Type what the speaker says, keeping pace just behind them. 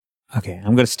Okay,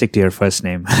 I'm going to stick to your first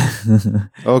name.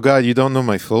 Oh God, you don't know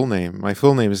my full name. My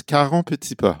full name is Caron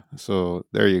Petitpas. So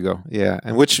there you go. Yeah,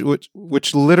 and which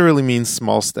literally means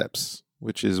small steps,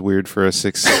 which is weird for a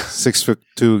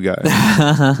 6'2"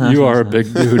 guy. You are a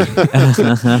big dude.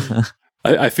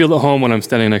 I feel at home when I'm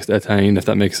standing next to Etienne, if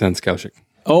that makes sense, Kaushik.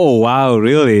 Oh wow,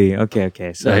 really?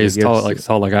 Okay. So yeah, he's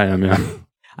tall like I am. Yeah.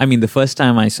 I mean, the first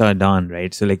time I saw Don,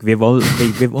 right? So like we've only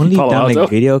done like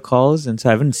video calls, and so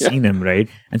I haven't seen him, right?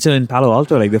 And so in Palo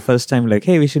Alto, like the first time, like,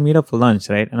 hey, we should meet up for lunch,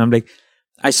 right? And I'm like,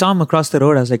 I saw him across the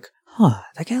road. I was like,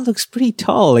 that guy looks pretty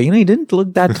tall. Like, he didn't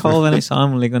look that tall when I saw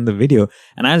him like on the video.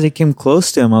 And as I came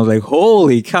close to him, I was like,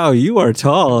 holy cow, you are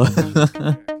tall.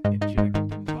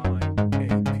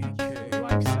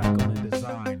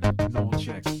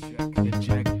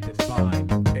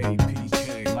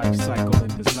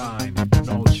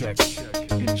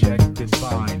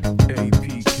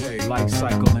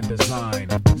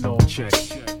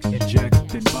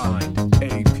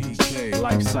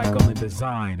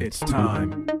 It's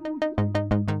time.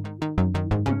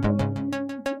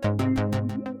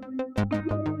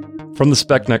 From the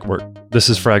Spec Network, this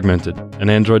is Fragmented, an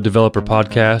Android developer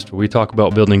podcast where we talk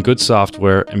about building good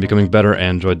software and becoming better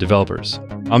Android developers.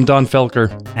 I'm Don Felker.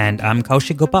 And I'm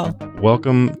Kaushik Gopal.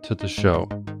 Welcome to the show.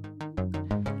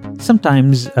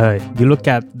 Sometimes you look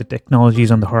at the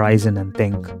technologies on the horizon and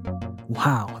think,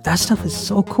 wow, that stuff is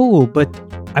so cool, but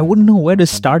I wouldn't know where to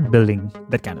start building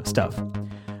that kind of stuff.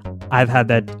 I've had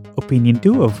that opinion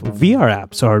too of VR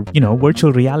apps or,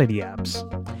 virtual reality apps.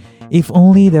 If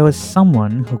only there was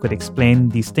someone who could explain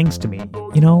these things to me,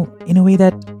 in a way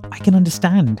that I can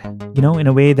understand, in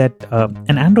a way that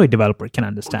an Android developer can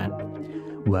understand.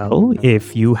 Well,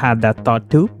 if you had that thought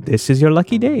too, this is your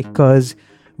lucky day, because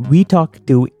we talk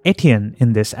to Etienne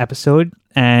in this episode,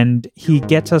 and he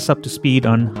gets us up to speed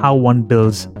on how one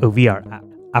builds a VR app.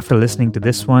 After listening to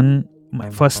this one, my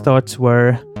first thoughts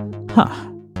were,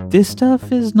 this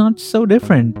stuff is not so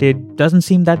different. It doesn't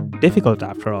seem that difficult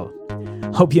after all.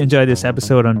 Hope you enjoyed this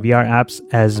episode on VR apps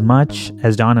as much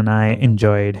as Don and I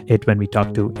enjoyed it when we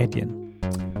talked to Etienne.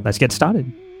 Let's get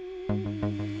started.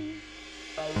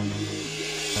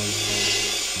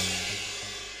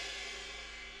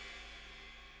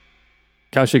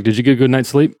 Kaushik, did you get a good night's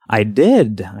sleep? I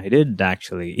did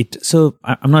actually. So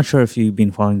I'm not sure if you've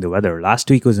been following the weather. Last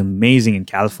week was amazing in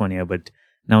California, but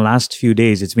now last few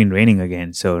days it's been raining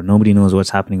again, so nobody knows what's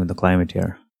happening with the climate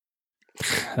here.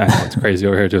 I know, it's crazy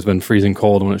over here. It's just been freezing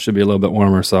cold when it should be a little bit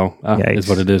warmer, so is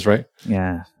what it is, right?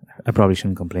 Yeah, I probably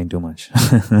shouldn't complain too much.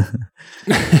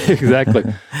 Exactly.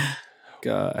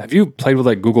 Have you played with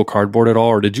like Google Cardboard at all,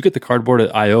 or did you get the Cardboard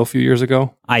at I/O a few years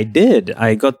ago? I did.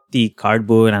 I got the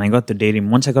Cardboard and I got the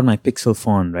Daydream. Once I got my Pixel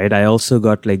phone, right? I also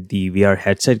got like the VR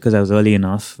headset because I was early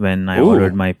enough when I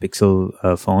ordered my Pixel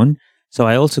phone. So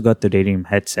I also got the Daydream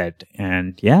headset,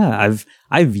 and yeah,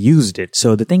 I've used it.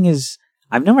 So the thing is,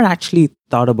 I've never actually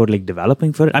thought about like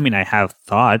developing for it. I mean, I have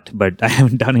thought, but I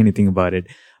haven't done anything about it.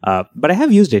 But I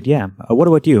have used it, yeah. What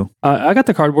about you? I got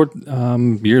the Cardboard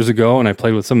years ago, and I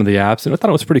played with some of the apps, and I thought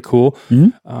it was pretty cool.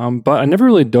 Mm-hmm. But I never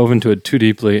really dove into it too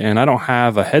deeply, and I don't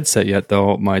have a headset yet,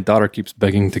 though. My daughter keeps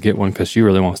begging to get one because she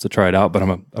really wants to try it out, but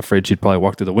I'm afraid she'd probably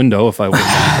walk through the window if I wasn't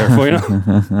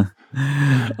careful,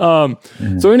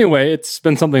 So anyway, it's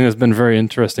been something that's been very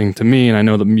interesting to me, and I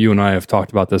know that you and I have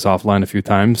talked about this offline a few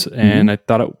times, and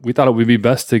we thought it would be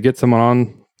best to get someone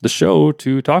on the show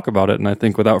to talk about it. And I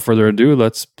think without further ado,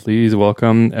 let's please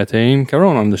welcome Etienne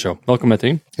Caron on the show. Welcome,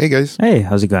 Etienne. Hey, guys. Hey,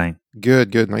 how's it going?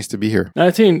 Good. Nice to be here. Now,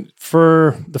 Etienne,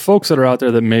 for the folks that are out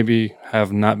there that maybe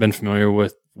have not been familiar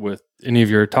with any of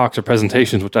your talks or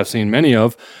presentations, which I've seen many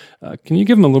of, can you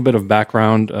give them a little bit of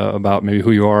background about maybe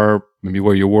who you are, maybe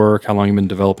where you work, how long you've been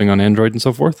developing on Android and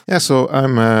so forth? Yeah, so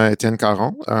I'm Etienne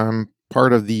Caron. I'm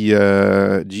part of the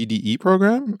GDE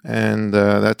program, and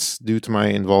that's due to my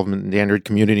involvement in the Android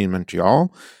community in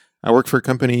Montreal. I work for a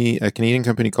Canadian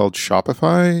company called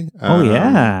Shopify. Oh,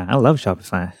 yeah. I love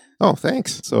Shopify. Oh,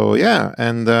 thanks. So, yeah.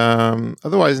 And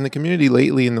otherwise, in the community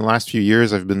lately, in the last few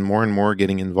years, I've been more and more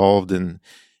getting involved in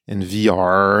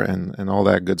VR and all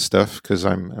that good stuff because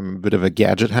I'm a bit of a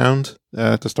gadget hound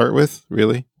to start with,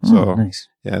 really. So, nice.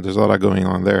 Yeah, there's a lot going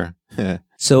on there.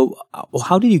 So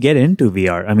how did you get into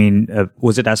VR? I mean,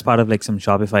 was it as part of like some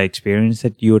Shopify experience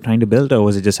that you were trying to build, or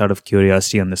was it just out of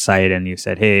curiosity on the side and you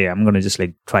said, hey, I'm going to just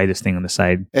like try this thing on the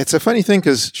side? It's a funny thing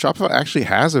because Shopify actually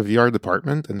has a VR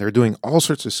department and they're doing all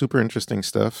sorts of super interesting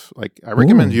stuff. Like I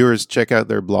recommend viewers check out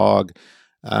their blog.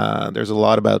 There's a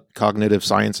lot about cognitive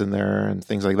science in there and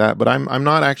things like that, but I'm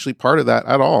not actually part of that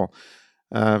at all.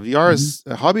 VR is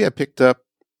a hobby I picked up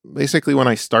basically when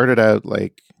I started out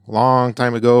long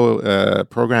time ago,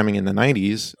 programming in the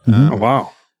 90s. Oh,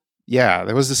 wow. Yeah,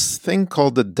 there was this thing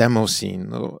called the demo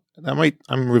scene.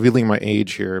 I'm revealing my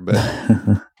age here, but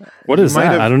What is might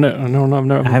that? have- I don't know. No, I've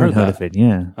never I haven't heard that. of it.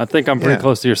 Yeah. I think I'm pretty Yeah.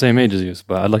 close to your same age as you,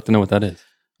 but I'd like to know what that is.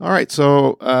 All right,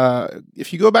 so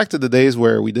if you go back to the days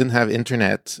where we didn't have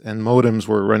internet and modems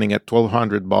were running at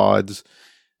 1200 bauds,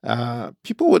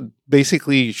 people would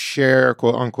basically share,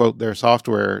 quote unquote, their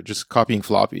software just copying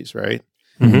floppies, right?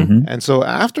 Mhm. And so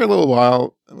after a little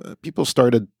while, people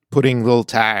started putting little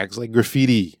tags like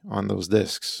graffiti on those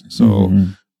disks. So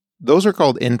Mhm. those are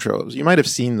called intros. You might have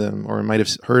seen them or might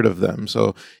have heard of them.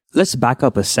 So Let's back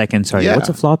up a second. Sorry. Yeah. What's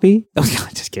a floppy? Oh,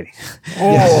 just kidding.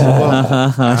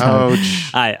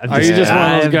 ouch. Are you just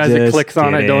one of those guys that clicks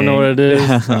on it, don't know what it is?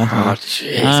 Oh,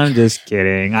 jeez. I'm just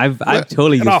kidding. I've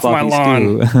totally Get used off my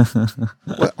floppies too.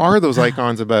 What are those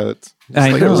icons about? It's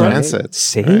I like know, those right? handsets.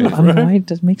 Save? right? I mean, why? It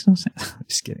just makes no sense. I'm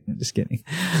just kidding.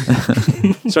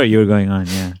 Sorry, you were going on.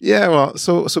 Yeah. Yeah, well,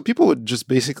 so people would just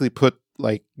basically put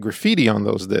like graffiti on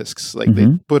those disks. Like Mhm.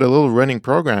 they'd put a little running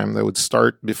program that would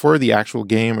start before the actual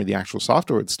game or the actual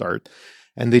software would start.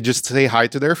 And they just say hi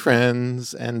to their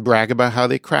friends and brag about how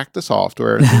they cracked the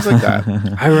software and things like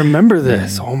that. I remember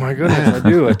this. Oh my goodness, I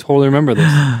do. I totally remember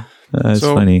this. That's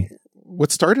So- funny.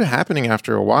 What started happening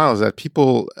after a while is that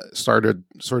people started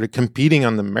sort of competing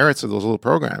on the merits of those little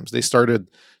programs. They started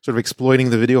sort of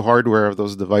exploiting the video hardware of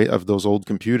those old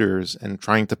computers and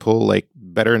trying to pull like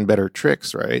better and better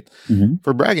tricks, right? Mhm.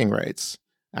 For bragging rights.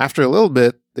 After a little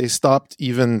bit, they stopped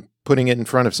even putting it in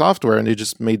front of software and they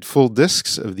just made full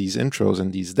disks of these intros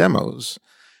and these demos.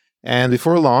 And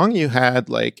before long, you had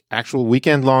like actual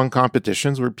weekend long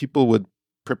competitions where people would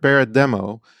prepare a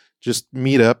demo, just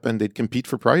meet up and they'd compete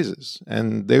for prizes.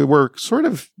 And they were sort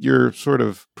of your sort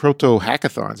of proto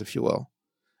hackathons, if you will.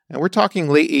 And we're talking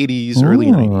late 80s, early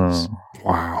 90s. Oh.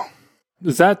 Wow.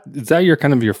 Is that your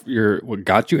kind of your what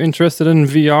got you interested in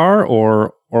VR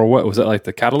or what was that like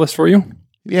the catalyst for you?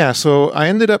 Yeah, so I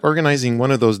ended up organizing one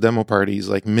of those demo parties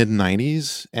like mid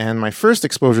 90s, and my first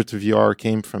exposure to VR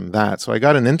came from that. So I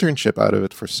got an internship out of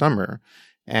it for summer,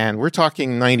 and we're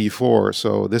talking 94,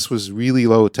 so this was really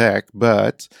low tech,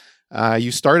 but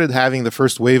you started having the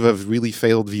first wave of really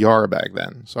failed VR back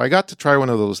then. So I got to try one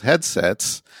of those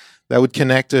headsets that would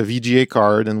connect to a VGA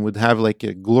card and would have like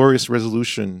a glorious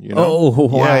resolution, you know? Oh,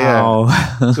 wow.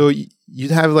 Yeah. So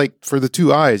you'd have like, for the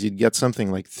two eyes, you'd get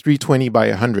something like 320 by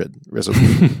 100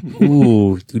 resolution.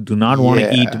 Ooh, you do not want to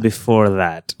Yeah. eat before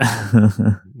that.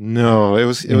 No, it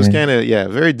was Yeah. kind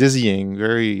of, very dizzying,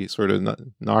 very sort of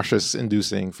nauseous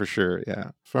inducing for sure. Yeah.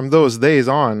 From those days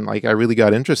on, like I really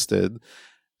got interested.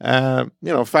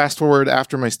 Fast forward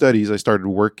after my studies, I started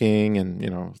working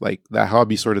and, like that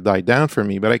hobby sort of died down for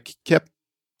me, but I kept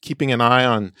keeping an eye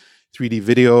on 3D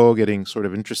video, getting sort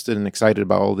of interested and excited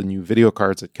about all the new video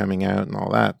cards that coming out and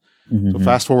all that. So Mhm.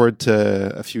 fast forward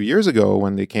to a few years ago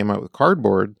when they came out with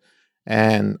cardboard,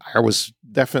 and I was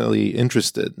definitely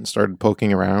interested and started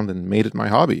poking around and made it my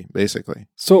hobby, basically.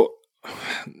 So,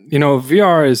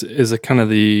 VR is a kind of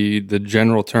the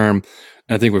general term.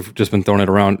 And I think we've just been throwing it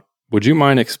around. Would you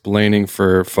mind explaining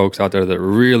for folks out there that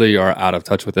really are out of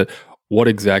touch with it, what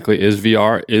exactly is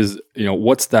VR?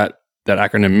 What's that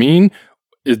acronym mean?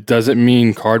 Does it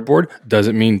mean cardboard? Does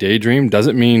it mean Daydream? Does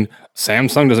it mean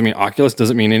Samsung? Does it mean Oculus? Does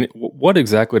it mean what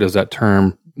exactly does that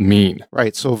term mean?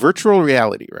 Right. So virtual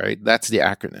reality, right? That's the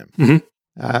acronym. Mhm.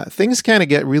 Things kind of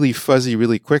get really fuzzy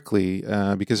really quickly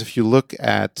because if you look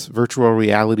at virtual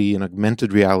reality and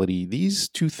augmented reality, these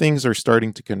two things are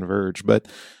starting to converge. But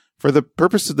for the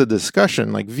purpose of the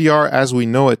discussion, like VR as we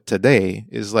know it today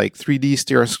is like 3D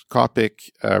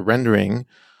stereoscopic rendering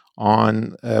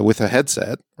on with a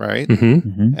headset, right? Mm-hmm.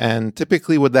 Mhm. And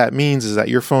typically what that means is that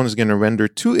your phone is going to render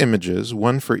two images,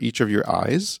 one for each of your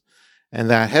eyes. And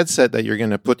that headset that you're going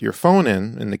to put your phone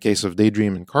in the case of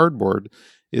Daydream and Cardboard,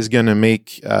 is going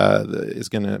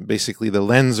to basically the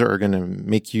lens are going to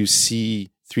make you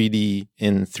see 3D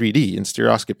in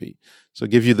stereoscopy. So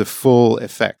give you the full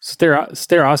effect.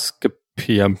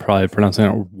 Stereoscopy, I'm probably pronouncing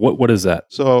it. What is that?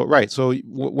 So, right. So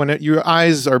your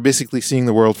eyes are basically seeing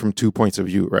the world from 2 points of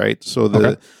view, right? So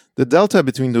the delta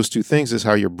between those two things is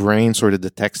how your brain sort of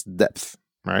detects depth,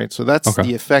 right? So that's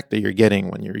the effect that you're getting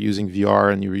when you're using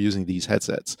VR and you're using these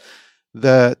headsets.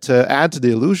 To add to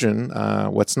the illusion,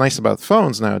 what's nice about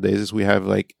phones nowadays is we have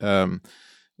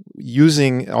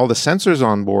using all the sensors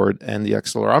on board and the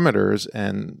accelerometers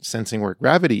and sensing where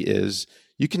gravity is,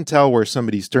 you can tell where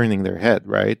somebody's turning their head,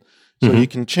 right? So you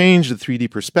can change the 3D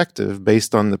perspective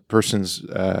based on the person's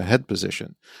head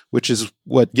position, which is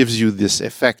what gives you this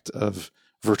effect of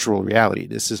virtual reality.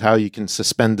 This is how you can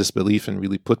suspend disbelief and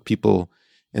really put people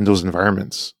in those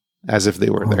environments. as if they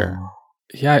were there.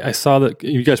 Yeah, I saw that.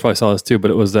 You guys probably saw this too,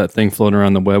 but it was that thing floating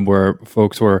around the web where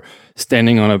folks were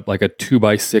standing on a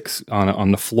 2x6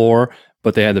 on the floor,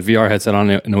 but they had the VR headset on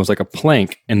it, and it was like a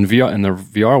plank. In the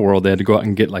VR world, they had to go out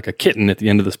and get like a kitten at the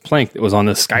end of this plank that was on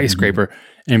this skyscraper,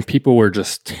 and people were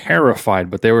just terrified.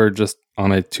 But they were just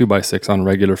on a 2x6 on a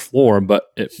regular floor, but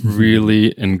it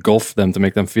really engulfed them to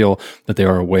make them feel that they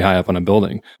were way high up on a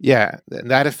building. Yeah,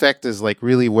 that effect is like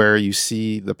really where you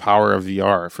see the power of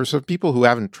VR. For some people who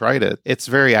haven't tried it, it's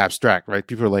very abstract, right?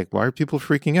 People are like, why are people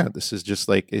freaking out? This is just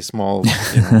like a small,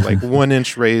 like 1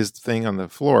 inch raised thing on the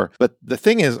floor. But the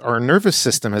thing is, our nervous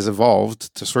system has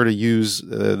evolved to sort of use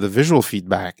the visual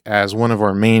feedback as one of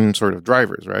our main sort of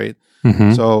drivers, right?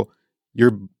 So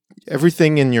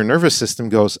everything in your nervous system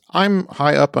goes, I'm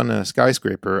high up on a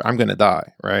skyscraper, I'm going to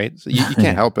die, right? So you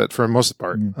can't help it for the most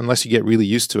part, unless you get really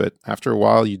used to it. After a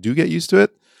while, you do get used to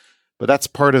it, but that's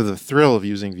part of the thrill of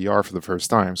using VR for the first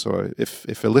time. So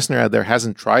if a listener out there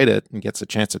hasn't tried it and gets a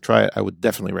chance to try it, I would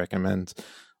definitely recommend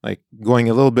like going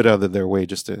a little bit out of their way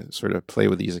just to sort of play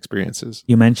with these experiences.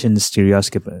 You mentioned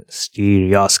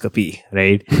stereoscopy,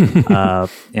 right?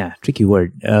 Yeah, tricky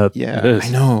word. Yeah, I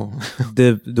know.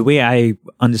 The way I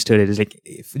understood it is like,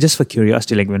 just for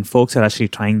curiosity, like when folks are actually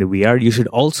trying the VR, you should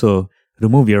also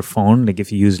remove your phone, like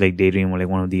if you use like Daydream or like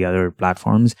one of the other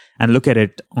platforms, and look at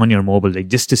it on your mobile, like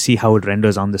just to see how it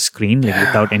renders on the screen, like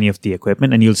without any of the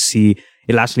equipment, and you'll see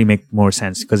it'll actually make more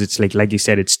sense because it's like you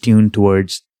said, it's tuned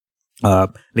towards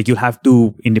like you'll have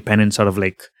two independent sort of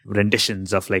like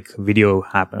renditions of like video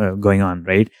going on,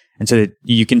 right? And so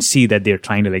you can see that they're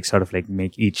trying to like sort of like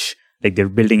make each, like they're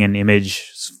building an image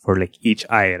for like each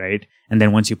eye, right? And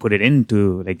then once you put it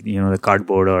into like, the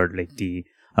cardboard or like the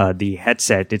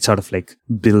headset, it sort of like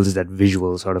builds that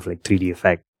visual sort of like 3D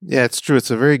effect. Yeah, it's true.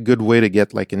 It's a very good way to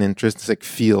get like an intrinsic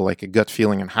feel, like a gut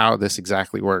feeling on how this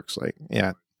exactly works. Like,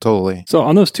 yeah. Totally. So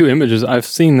on those two images, I've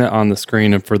seen that on the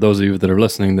screen, and for those of you that are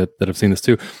listening that have seen this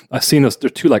too, I've seen those. They're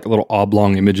two like little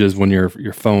oblong images when your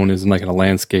phone is in like in a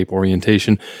landscape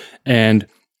orientation. And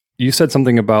you said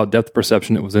something about depth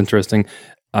perception that was interesting.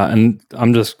 And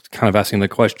I'm just kind of asking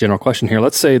the general question here.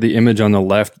 Let's say the image on the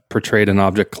left portrayed an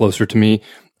object closer to me,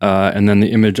 and then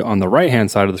the image on the right-hand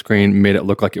side of the screen made it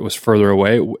look like it was further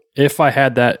away. If I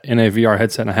had that in a VR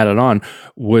headset and I had it on,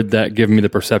 would that give me the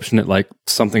perception that like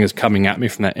something is coming at me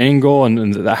from that angle,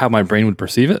 and is that how my brain would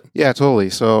perceive it? Yeah, totally.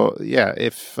 So yeah,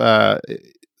 if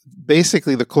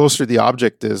basically the closer the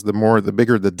object is, the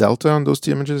bigger the delta on those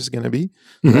two images is going to be.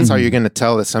 And that's how you're going to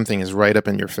tell that something is right up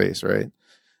in your face, right?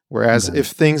 Whereas if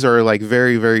things are like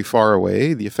very, very far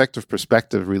away, the effect of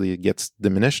perspective really gets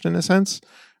diminished in a sense.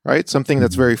 Right? Something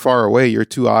that's very far away, your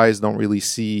two eyes don't really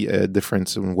see a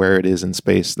difference in where it is in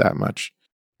space that much.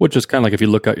 Which is kind of like if you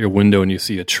look out your window and you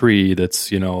see a tree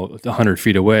that's, 100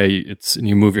 feet away, and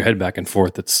you move your head back and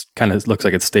forth, it's kind of looks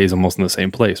like it stays almost in the same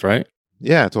place, right?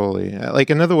 Yeah, totally.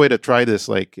 Like another way to try this,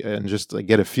 like, and just like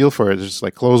get a feel for it, is just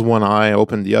like close one eye,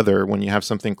 open the other. When you have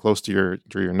something close to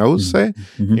your nose, say,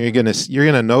 you're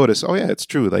gonna notice. Oh yeah, it's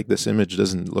true. Like this image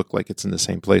doesn't look like it's in the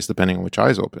same place depending on which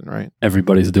eye's open, right?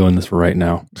 Everybody's doing this right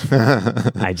now.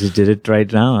 I just did it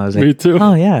right now. I was like, me too.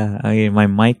 Oh yeah, my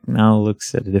mic now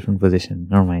looks at a different position.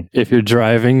 Never mind. If you're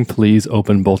driving, please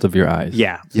open both of your eyes.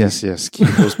 Yeah. Yes. Keep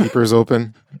those peepers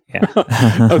open. Yeah.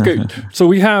 Okay. So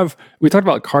we talked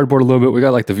about cardboard a little bit. We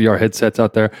got like the VR headsets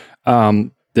out there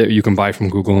that you can buy from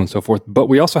Google and so forth. But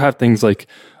we also have things like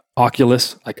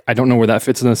Oculus. Like, I don't know where that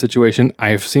fits in the situation.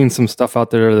 I've seen some stuff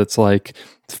out there that's like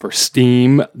for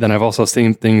Steam. Then I've also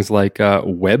seen things like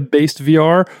web-based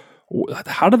VR.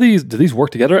 How do these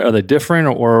work together? Are they different,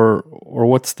 or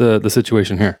what's the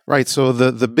situation here? Right. So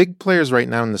the big players right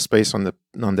now in the space on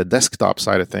the desktop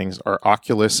side of things are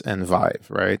Oculus and Vive,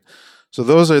 right? So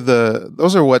those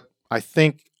are what I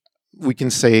think we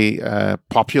can say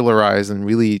popularized and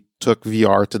really took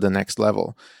VR to the next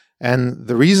level. And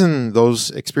the reason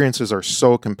those experiences are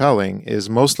so compelling is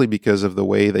mostly because of the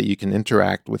way that you can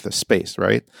interact with a space,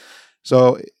 right?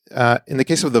 So in the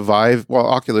case of the Vive, well,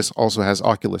 Oculus also has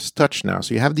Oculus Touch now.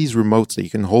 So you have these remotes that you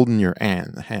can hold in your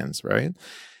hands, right?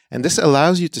 And this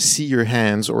allows you to see your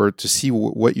hands or to see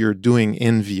what you're doing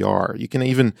in VR. You can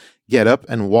even get up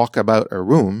and walk about a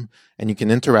room, and you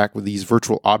can interact with these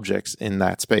virtual objects in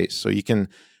that space. So you can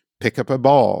pick up a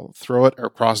ball, throw it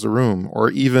across the room,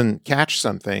 or even catch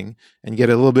something and get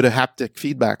a little bit of haptic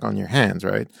feedback on your hands,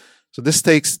 right? So this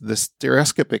takes the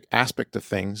stereoscopic aspect of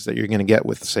things that you're going to get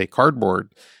with, say,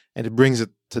 cardboard, and it brings it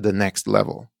to the next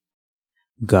level.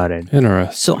 Got it.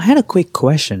 Interesting. So I had a quick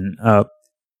question.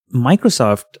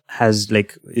 Microsoft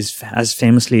has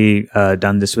famously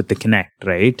done this with the Kinect,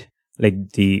 right? like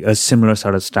a similar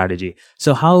sort of strategy.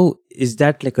 So how is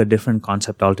that like a different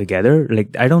concept altogether?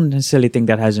 Like, I don't necessarily think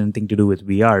that has anything to do with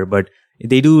VR, but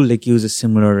they do like use a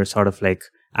similar sort of like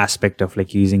aspect of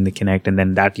like using the Kinect, and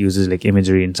then that uses like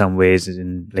imagery in some ways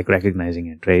in like recognizing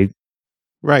it, right?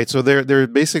 Right. So they're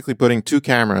basically putting two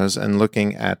cameras and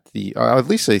looking at at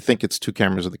least they think it's two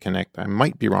cameras of the Kinect. I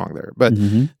might be wrong there, but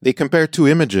they compare two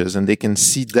images and they can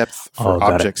see depth for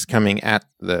objects coming at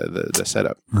the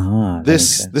setup.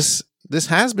 This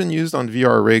has been used on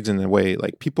VR rigs in a way.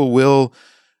 Like people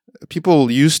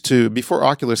used to, before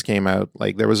Oculus came out,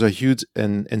 like there was a huge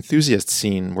enthusiast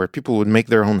scene where people would make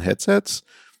their own headsets,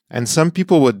 and some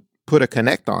people would put a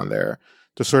Kinect on there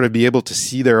to sort of be able to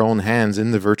see their own hands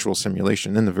in the virtual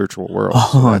simulation, in the virtual world.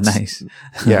 Oh, nice.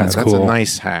 Yeah, that's cool. a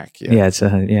nice hack. Yeah, it's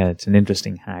an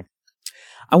interesting hack.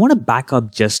 I want to back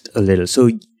up just a little.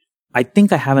 So I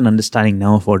think I have an understanding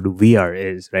now of what VR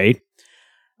is, right?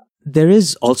 There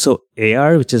is also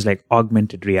AR, which is like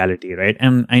augmented reality, right?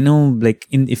 And I know like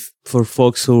if for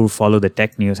folks who follow the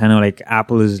tech news, I know like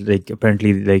Apple is like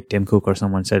apparently like Tim Cook or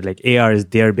someone said like AR is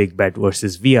their big bet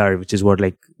versus VR, which is what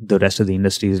like the rest of the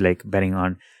industry is like betting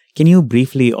on. Can you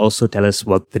briefly also tell us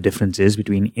what the difference is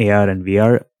between AR and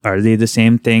VR? Are they the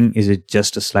same thing? Is it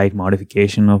just a slight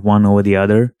modification of one over the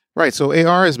other? Right. So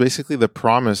AR is basically the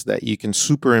promise that you can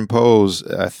superimpose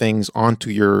things onto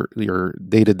your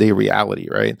day-to-day reality,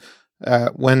 right?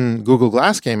 When Google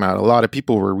Glass came out, a lot of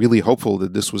people were really hopeful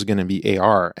that this was going to be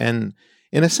AR. And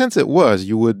in a sense, it was.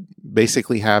 You would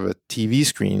basically have a TV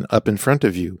screen up in front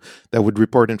of you that would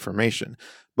report information.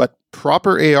 But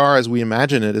proper AR, as we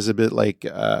imagine it, is a bit like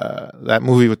that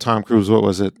movie with Tom Cruise. What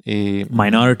was it?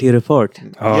 Minority Report.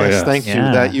 Oh, yes, thank you.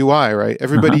 That UI, right?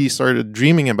 Everybody started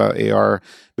dreaming about AR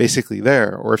basically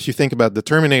there. Or if you think about the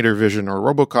Terminator vision or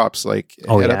RoboCop's like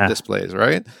head-up displays,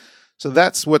 right? So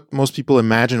that's what most people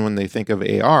imagine when they think of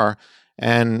AR.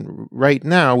 And right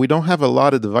now, we don't have a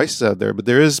lot of devices out there, but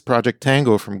there is Project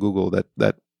Tango from Google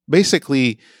that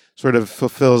basically sort of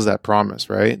fulfills that promise,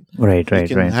 right? Right. You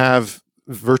can have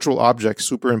virtual objects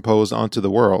superimposed onto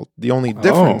the world. The only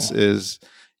difference is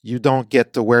you don't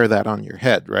get to wear that on your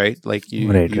head, right? Like you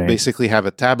basically have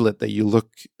a tablet that you look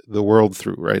the world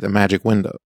through, right? A magic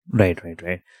window. Right.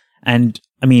 And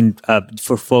I mean,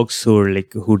 for folks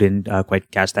who didn't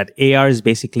quite catch that, AR is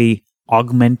basically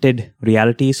augmented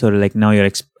reality. So like now your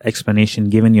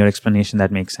given your explanation,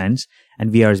 that makes sense.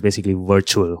 And VR is basically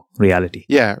virtual reality.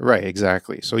 Yeah, right,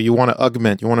 exactly. So you want to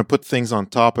augment, you want to put things on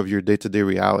top of your day-to-day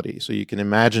reality. So you can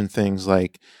imagine things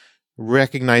like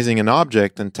recognizing an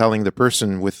object and telling the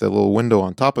person with a little window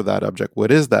on top of that object,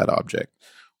 what is that object?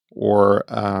 Or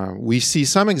we see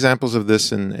some examples of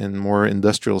this in more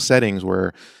industrial settings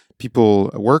where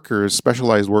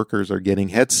specialized workers are getting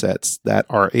headsets that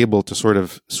are able to sort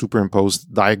of superimpose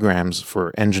diagrams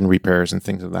for engine repairs and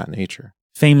things of that nature.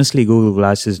 Famously, Google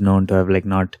Glass is known to have like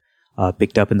not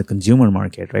picked up in the consumer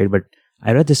market, right? But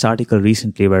I read this article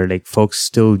recently where like folks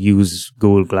still use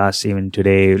Google Glass even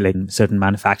today, like in certain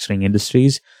manufacturing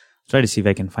industries. Try to see if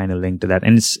I can find a link to that.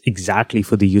 And it's exactly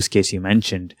for the use case you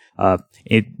mentioned.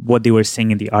 What they were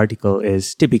saying in the article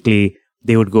is typically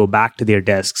they would go back to their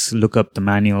desks, look up the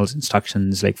manuals,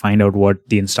 instructions, like find out what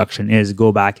the instruction is,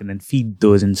 go back and then feed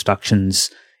those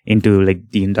instructions into like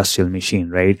the industrial machine,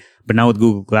 right? But now with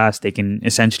Google Glass, they can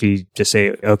essentially just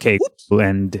say, okay,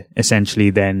 and essentially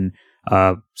then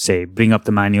say, bring up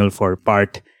the manual for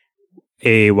part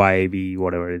A, Y, B,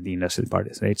 whatever the industrial part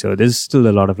is, right? So there's still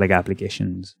a lot of like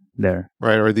applications there.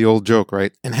 Right, or the old joke,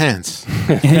 right? Enhance.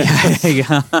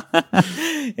 Yeah.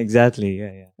 Exactly.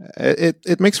 Yeah.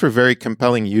 It makes for very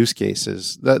compelling use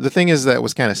cases. The thing is that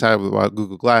was kind of sad about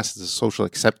Google Glass is the social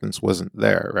acceptance wasn't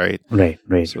there, right? Right.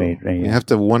 You have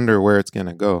to wonder where it's going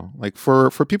to go. Like for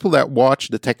people that watch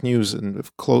the tech news and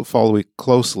follow it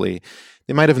closely,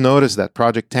 they might have noticed that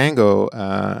Project Tango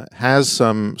has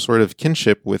some sort of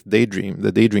kinship with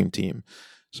the Daydream team.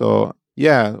 So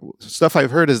yeah, stuff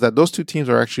I've heard is that those two teams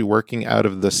are actually working out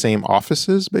of the same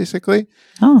offices, basically.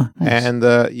 Oh, nice. And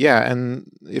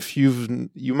and if you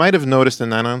might have noticed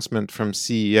an announcement from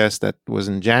CES that was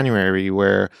in January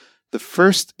where the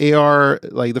first AR,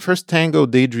 like the first Tango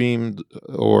Daydream,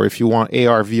 or if you want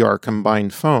AR VR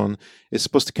combined phone, is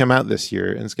supposed to come out this year,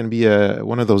 and it's going to be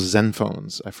one of those Zen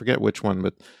phones. I forget which one,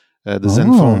 but the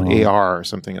Zen Phone AR or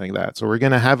something like that. So we're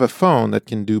going to have a phone that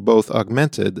can do both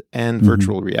augmented and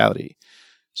virtual reality.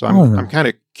 So I'm kind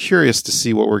of curious to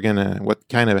see what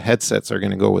kind of headsets are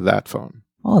going to go with that phone.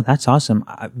 Oh, that's awesome.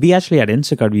 We actually at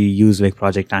Instacart, we use like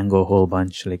Project Tango a whole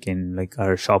bunch, like in like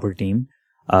our shopper team.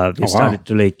 They started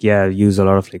to use a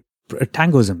lot of like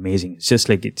Tango is amazing. It's just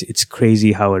like it's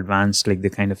crazy how advanced like the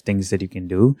kind of things that you can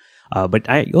do. But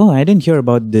I didn't hear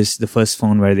about the first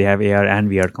phone where they have AR and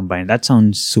VR combined. That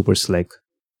sounds super slick.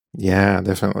 Yeah,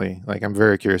 definitely. Like, I'm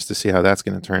very curious to see how that's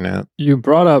going to turn out. You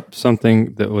brought up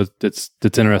something that's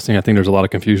interesting. I think there's a lot of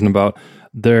confusion about.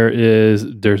 There's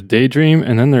Daydream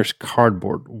and then there's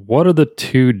Cardboard. What are the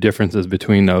two differences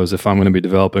between those if I'm going to be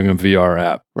developing a VR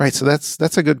app? Right. So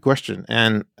that's a good question.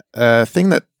 And a thing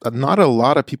that not a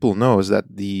lot of people know is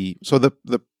that the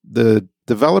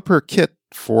developer kit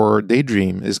for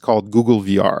Daydream is called Google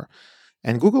VR.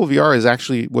 And Google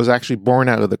VR was actually born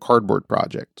out of the Cardboard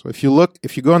project. So if you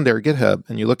go on their GitHub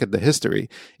and you look at the history,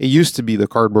 it used to be the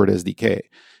Cardboard SDK.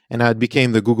 And now it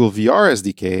became the Google VR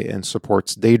SDK and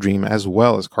supports Daydream as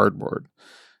well as Cardboard.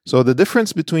 So the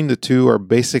difference between the two are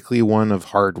basically one of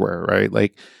hardware, right?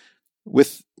 Like,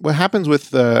 with what happens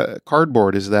with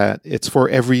Cardboard is that it's for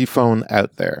every phone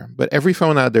out there, but every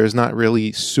phone out there is not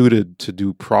really suited to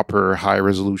do proper high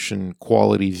resolution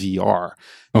quality VR.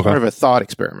 Okay. Sort of a thought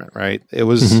experiment, right? It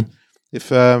was, if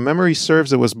memory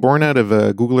serves, it was born out of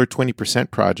a Googler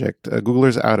 20% project.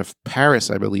 Googlers out of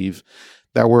Paris, I believe,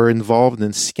 that were involved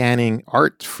in scanning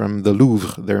art from the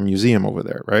Louvre, their museum over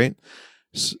there, right?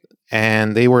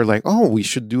 And they were like, oh, we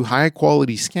should do high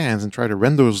quality scans and try to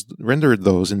render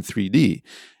those in 3D.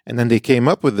 And then they came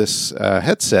up with this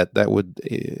headset that would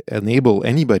enable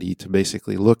anybody to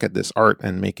basically look at this art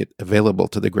and make it available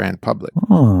to the grand public.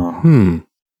 Oh.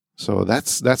 So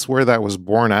that's where that was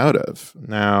born out of.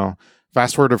 Now,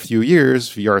 fast forward a few years,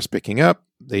 VR is picking up.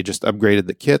 They just upgraded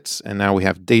the kits, and now we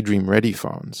have Daydream-ready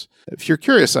phones. If you're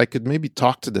curious, I could maybe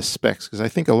talk to the specs, because I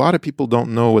think a lot of people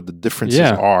don't know what the differences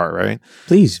are, right?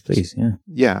 Please, yeah.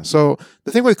 Yeah, so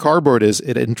the thing with Cardboard is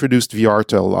it introduced VR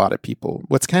to a lot of people.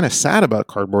 What's kind of sad about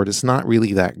Cardboard is not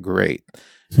really that great.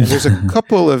 And there's a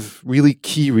couple of really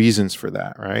key reasons for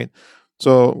that, right?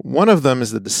 So one of them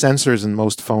is that the sensors in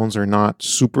most phones are not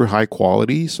super high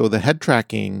quality, so the head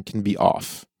tracking can be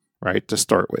off, right, to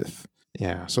start with.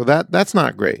 Yeah, so that's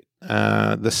not great.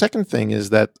 The second thing is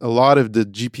that a lot of the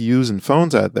GPUs and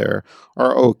phones out there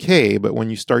are okay, but when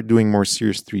you start doing more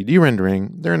serious 3D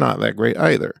rendering, they're not that great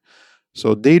either.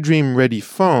 So Daydream-ready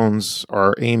phones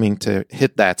are aiming to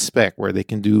hit that spec where they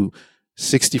can do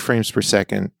 60 frames per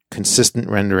second consistent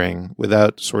rendering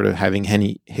without sort of having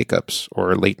any hiccups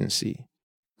or latency.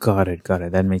 Got it.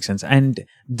 That makes sense. And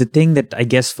the thing that I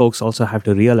guess folks also have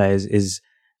to realize is,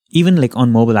 even like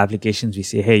on mobile applications, we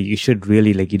say, hey, you should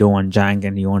really like, you don't want jank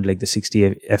and you want like the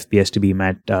 60 FPS to be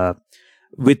met.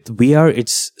 With VR,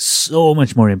 it's so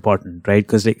much more important, right?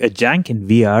 Because like a jank in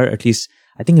VR, at least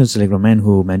I think it was like Romain Guy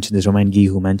who mentioned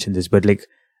this, but like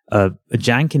a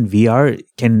jank in VR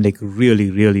can like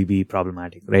really, really be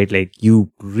problematic, right? Like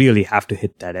you really have to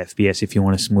hit that FPS if you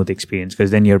want a smooth experience,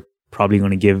 because then you're probably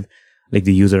going to give like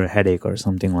the user a headache or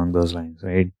something along those lines,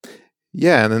 right?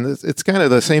 Yeah, and then it's kind of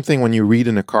the same thing when you read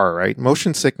in a car, right?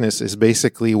 Motion sickness is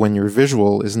basically when your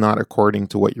visual is not according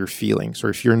to what you're feeling. So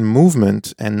if you're in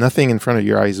movement and nothing in front of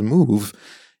your eyes move,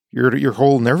 your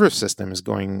whole nervous system is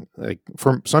going, like,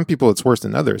 for some people it's worse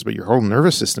than others, but your whole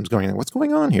nervous system is going, what's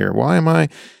going on here? Why am I?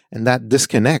 And that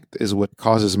disconnect is what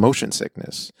causes motion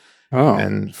sickness. Oh.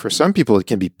 And for some people, it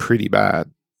can be pretty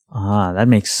bad. That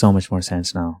makes so much more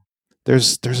sense now.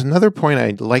 There's another point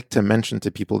I'd like to mention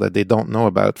to people that they don't know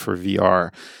about for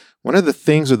VR. One of the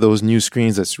things with those new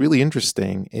screens that's really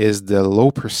interesting is the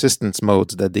low persistence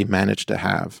modes that they managed to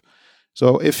have.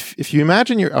 So if you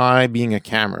imagine your eye being a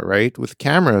camera, right? With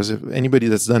cameras, if anybody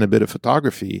that's done a bit of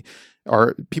photography,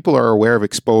 people are aware of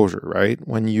exposure, right?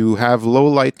 When you have low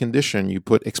light condition, you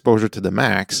put exposure to the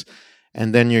max,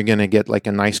 and then you're going to get like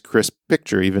a nice crisp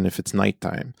picture, even if it's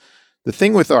nighttime. The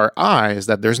thing with our eye is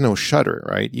that there's no shutter,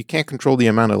 right? You can't control the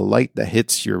amount of light that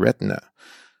hits your retina.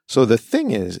 So the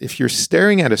thing is, if you're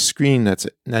staring at a screen that's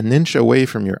an inch away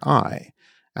from your eye,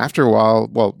 after a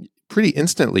while, pretty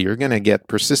instantly, you're going to get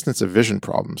persistence of vision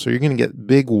problems. So you're going to get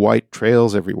big white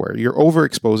trails everywhere. You're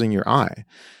overexposing your eye.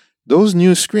 Those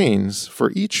new screens,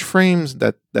 for each frame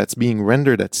that's being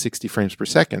rendered at 60 frames per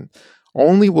second,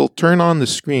 only will turn on the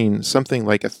screen something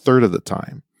like a third of the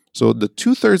time. So the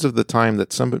 2/3 of the time that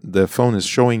the phone is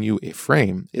showing you a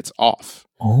frame, it's off.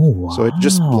 Oh, wow. So it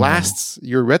just blasts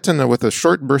your retina with a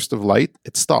short burst of light.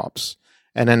 It stops.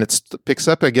 And then it picks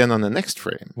up again on the next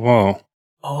frame. Whoa.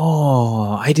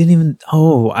 Oh, I didn't even.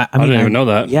 Oh, I didn't even know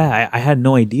that. Yeah, I had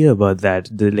no idea about that.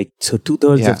 So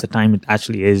 2/3 of the time it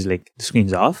actually is like the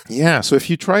screen's off. Yeah. So if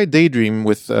you try Daydream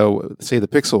with, say, the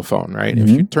Pixel phone, right? Mm-hmm.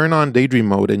 If you turn on Daydream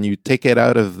mode and you take it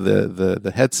out of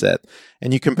the headset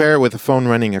and you compare it with a phone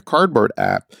running a Cardboard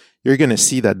app, you're going to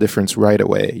see that difference right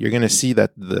away. You're going to see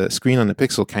that the screen on the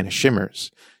Pixel kind of shimmers.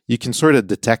 you can sort of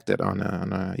detect it on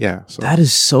a yeah. So That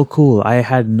is so cool. I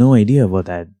had no idea about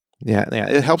that. yeah,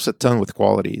 it helps a ton with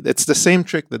quality. It's the same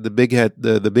trick that the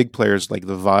big players like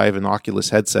the Vive and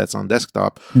Oculus headsets on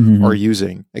desktop are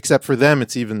using. Except for them,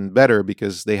 it's even better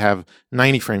because they have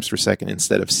 90 frames per second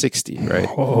instead of 60. Right?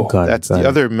 Oh, That's the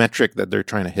other metric that they're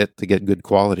trying to hit to get good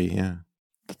quality. Yeah.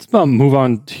 let's move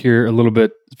on here a little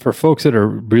bit for folks that are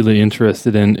really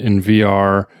interested in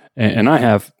VR, and I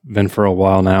have been for a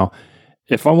while now.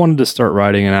 If I wanted to start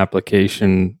writing an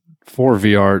application for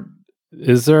VR,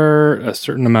 is there a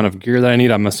certain amount of gear that I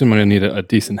need? I'm assuming I'm going to need a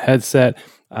decent headset.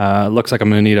 Looks like I'm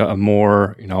going to need a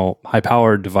more,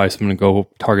 high-powered device. I'm going to go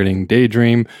targeting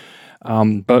Daydream.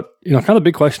 But, kind of the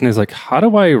big question is like, how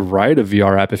do I write a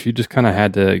VR app? If you just kind of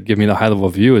had to give me the high-level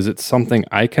view, is it something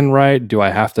I can write? Do I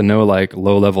have to know like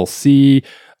low-level C?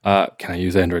 Can I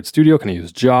use Android Studio? Can I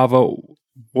use Java?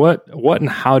 What and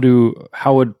how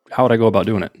would I go about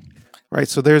doing it? Right.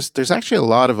 So there's actually a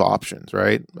lot of options,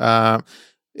 right?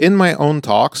 In my own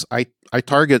talks, I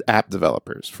target app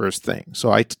developers first thing.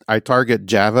 So I target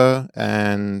Java,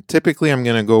 and typically I'm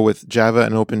going to go with Java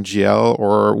and OpenGL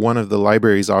or one of the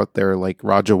libraries out there like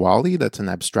Rajawali. That's an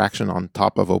abstraction on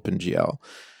top of OpenGL.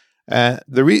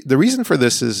 The reason for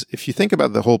this is if you think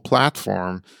about the whole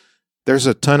platform, there's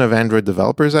a ton of Android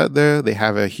developers out there. They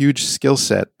have a huge skill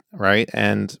set, right?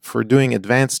 And for doing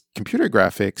advanced computer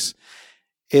graphics,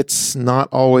 it's not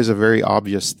always a very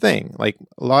obvious thing. Like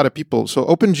a lot of people, so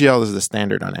OpenGL is the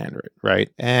standard on Android, right?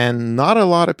 And not a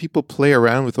lot of people play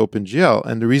around with OpenGL.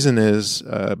 And the reason is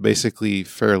basically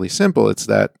fairly simple. It's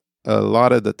that a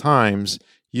lot of the times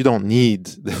you don't need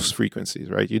those frequencies,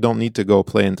 right? You don't need to go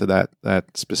play into that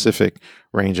specific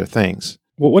range of things.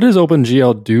 Well, what does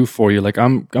OpenGL do for you? Like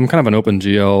I'm kind of an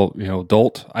OpenGL,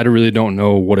 dolt. I really don't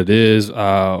know what it is,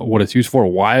 what it's used for,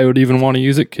 why I would even want to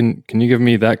use it. Can you give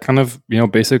me that kind of,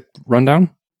 basic rundown?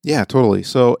 Yeah, totally.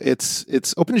 So it's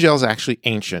OpenGL is actually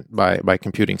ancient by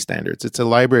computing standards. It's a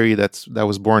library that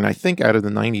was born, I think, out of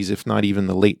the 90s, if not even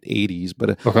the late 80s.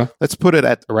 But let's put it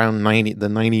at around the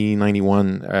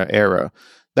 91 era.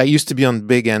 That used to be on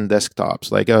big end desktops,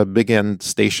 like big end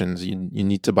stations. You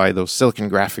need to buy those Silicon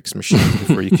Graphics machines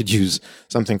before you could use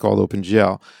something called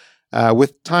OpenGL.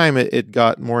 With time, it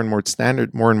got more and more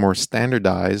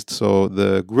standardized. So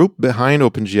the group behind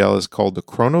OpenGL is called the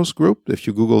Khronos Group. If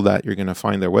you Google that, you're going to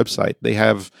find their website. They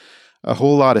have a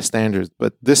whole lot of standards,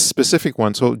 but this specific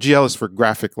one, so GL is for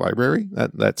graphic library.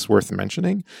 That's worth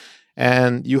mentioning.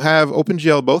 And you have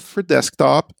OpenGL both for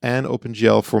desktop and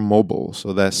OpenGL for mobile.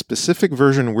 So the specific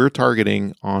version we're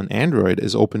targeting on Android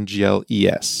is OpenGL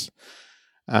ES.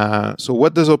 So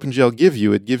what does OpenGL give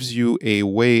you? It gives you a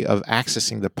way of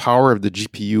accessing the power of the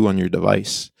GPU on your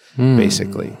device,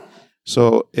 basically.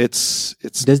 So it's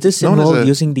Does this involve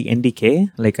using the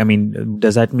NDK?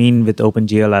 Does that mean with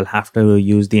OpenGL I'll have to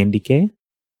use the NDK?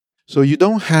 So you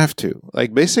don't have to.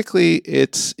 Like basically,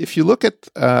 it's if you look at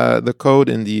the code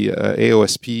in the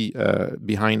AOSP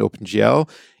behind OpenGL,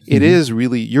 it is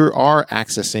really you are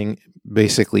accessing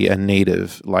basically a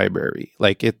native library.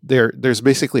 Like there's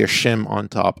basically a shim on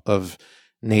top of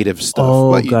native stuff.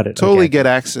 Oh, but got it. Totally get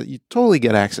access. You totally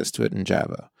get access to it in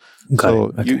Java.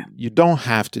 Got it. You don't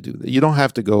have to do that. You don't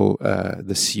have to go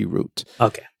the C route.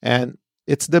 Okay. And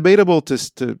it's debatable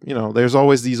to there's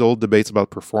always these old debates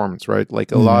about performance, right?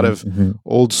 Like a lot of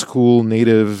old school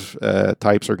native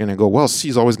types are going to go, well, C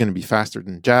is always going to be faster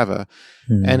than Java.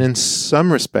 And in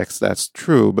some respects, that's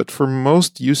true. But for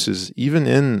most uses, even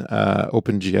in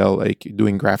OpenGL, like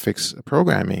doing graphics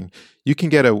programming, you can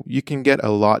get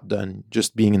a lot done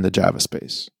just being in the Java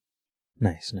space.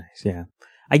 Nice. Yeah.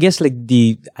 I guess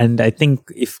and I think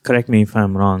correct me if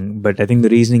I'm wrong, but I think the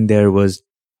reasoning there was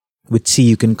with C,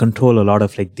 you can control a lot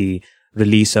of the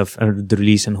release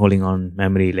and holding on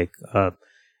memory,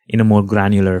 in a more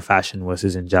granular fashion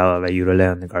versus in Java where you rely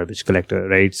on the garbage collector,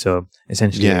 right? So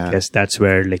essentially, I guess that's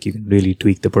where you can really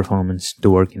tweak the performance to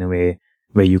work in a way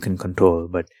where you can control.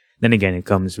 But then again, it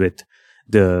comes with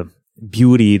the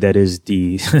beauty that is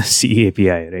the C API,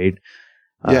 right?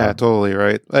 Yeah, totally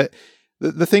right.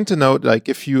 The thing to note, like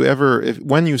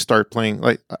when you start playing,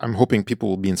 like I'm hoping people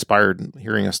will be inspired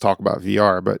hearing us talk about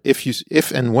VR, but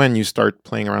if and when you start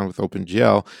playing around with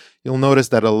OpenGL, you'll notice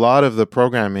that a lot of the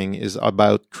programming is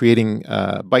about creating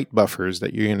byte buffers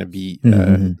that you're going to be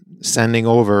sending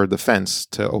over the fence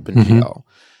to OpenGL.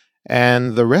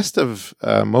 And the rest of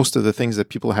most of the things that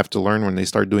people have to learn when they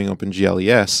start doing OpenGL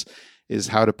ES is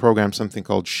how to program something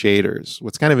called shaders.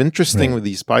 What's kind of interesting with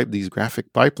these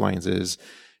graphic pipelines is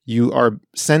you are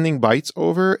sending bytes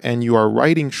over and you are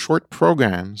writing short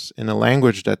programs in a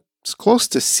language that's close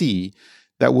to C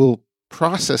that will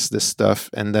process this stuff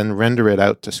and then render it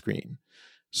out to screen.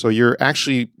 So you're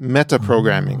actually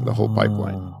meta-programming the whole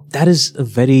pipeline. That is a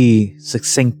very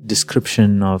succinct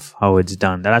description of how it's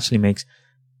done. That actually makes,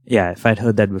 if I'd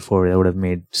heard that before, that would have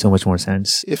made so much more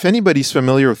sense. If anybody's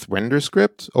familiar with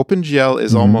RenderScript, OpenGL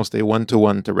is almost a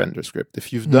one-to-one to RenderScript.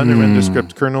 If you've done a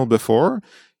RenderScript kernel before,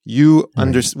 you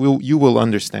will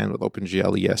understand what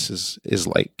OpenGL ES is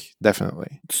like,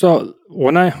 definitely. So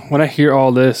when I hear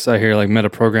all this, I hear like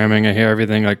metaprogramming, I hear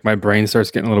everything, like my brain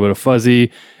starts getting a little bit of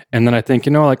fuzzy. And then I think,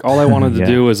 like all I wanted to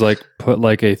do was like put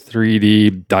like a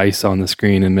 3D dice on the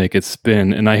screen and make it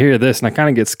spin. And I hear this and I kind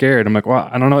of get scared. I'm like, well,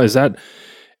 I don't know. Is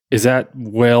that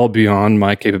well beyond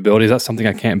my capabilities? Is that something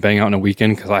I can't bang out in a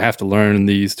weekend because I have to learn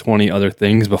these 20 other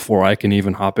things before I can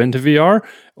even hop into VR?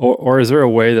 Or is there a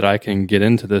way that I can get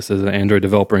into this as an Android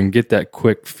developer and get that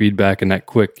quick feedback and that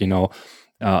quick,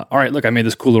 all right, look, I made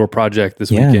this cool little project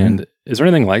this weekend. Is there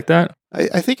anything like that?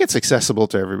 I think it's accessible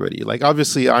to everybody. Like,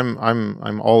 obviously,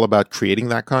 I'm all about creating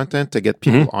that content to get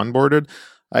people onboarded.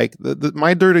 Like,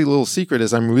 my dirty little secret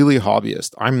is I'm really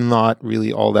hobbyist. I'm not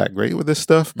really all that great with this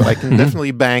stuff, but I can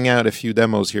definitely bang out a few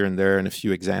demos here and there and a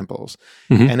few examples.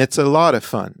 And it's a lot of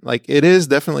fun. Like, it is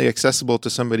definitely accessible to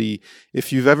somebody.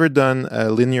 If you've ever done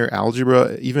linear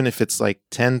algebra, even if it's like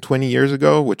 10, 20 years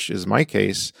ago, which is my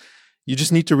case, you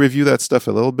just need to review that stuff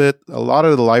a little bit. A lot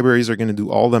of the libraries are going to do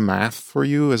all the math for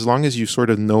you. As long as you sort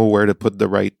of know where to put the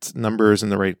right numbers in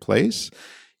the right place,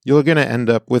 you're going to end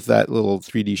up with that little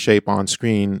 3D shape on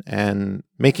screen. And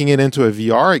making it into a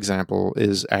VR example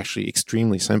is actually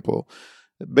extremely simple.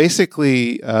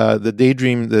 Basically, the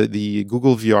Daydream, the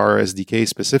Google VR SDK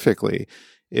specifically,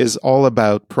 is all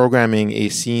about programming a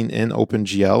scene in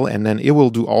OpenGL, and then it will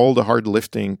do all the hard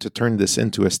lifting to turn this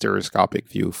into a stereoscopic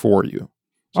view for you.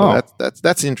 So that's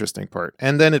the interesting part.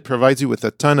 And then it provides you with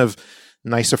a ton of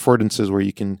nice affordances where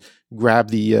you can grab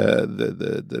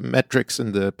the metrics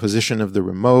and the position of the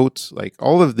remote. Like,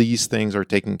 all of these things are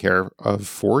taken care of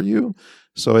for you.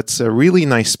 So it's a really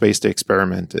nice space to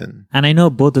experiment in. And I know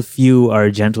both of you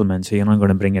are gentlemen, so you're not going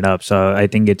to bring it up. So I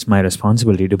think it's my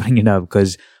responsibility to bring it up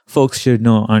because folks should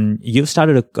know. You've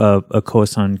started a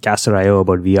course on Caster.io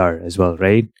about VR as well,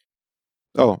 right?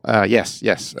 Oh, yes.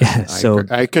 Yeah, so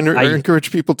I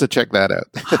encourage people to check that out.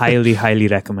 highly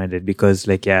recommend it because,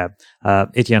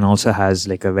 Etienne also has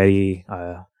like a very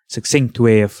succinct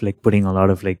way of like putting a lot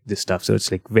of like this stuff. So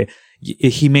it's like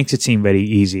he makes it seem very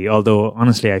easy. Although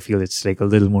honestly, I feel it's like a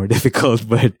little more difficult.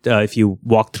 But if you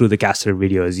walk through the Caster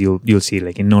videos, you'll see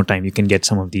like in no time you can get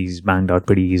some of these banged out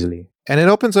pretty easily. And it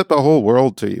opens up a whole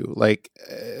world to you. Like,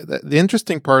 the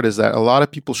interesting part is that a lot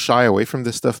of people shy away from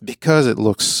this stuff because it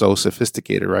looks so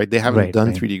sophisticated, right? They haven't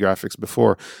done 3D graphics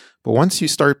before. But once you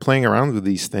start playing around with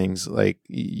these things, like,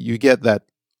 you get that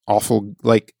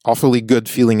awfully good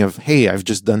feeling of, hey, I've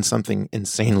just done something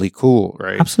insanely cool,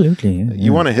 right? Absolutely. Yeah,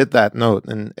 you want to hit that note,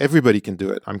 and everybody can do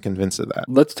it. I'm convinced of that.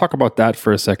 Let's talk about that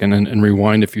for a second and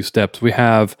rewind a few steps.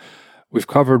 We've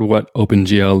covered what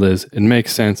OpenGL is. It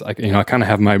makes sense. I kind of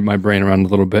have my brain around a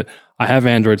little bit. I have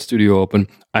Android Studio open.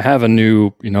 I have a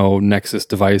new, Nexus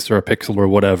device or a Pixel or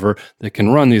whatever that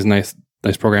can run these nice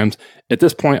programs. At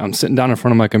this point, I'm sitting down in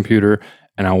front of my computer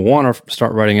and I want to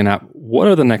start writing an app. What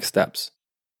are the next steps?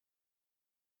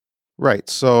 Right.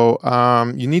 So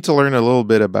you need to learn a little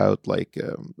bit about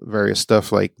various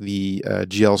stuff like the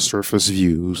GL Surface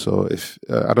View. So if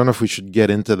I don't know if we should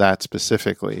get into that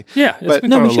specifically. Yeah. But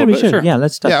we should. Sure. Yeah,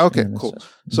 let's touch. Yeah. Okay. Cool.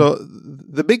 So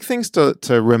the big things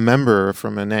to remember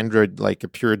from an Android, like a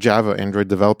pure Java Android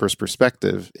developer's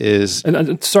perspective, is.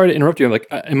 And sorry to interrupt you. Like,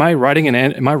 am I writing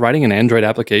an Android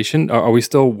application? Are we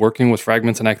still working with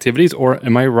fragments and activities, or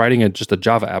am I writing just a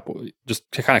Java app?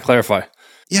 Just to kind of clarify.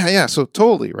 Yeah. So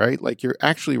totally, right? Like, you're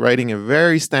actually writing a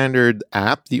very standard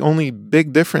app. The only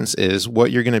big difference is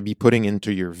what you're going to be putting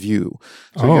into your view.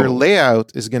 So your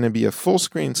layout is going to be a full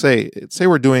screen. Say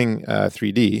we're doing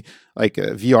 3D, like a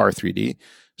VR 3D.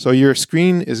 So your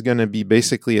screen is going to be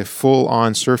basically a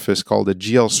full-on surface called a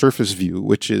GL Surface View,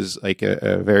 which is like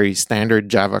a very standard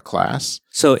Java class.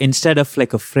 So instead of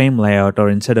like a frame layout or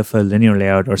instead of a linear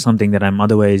layout or something that I'm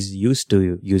otherwise used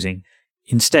to using,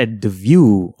 instead, the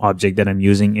view object that I'm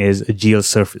using is a GL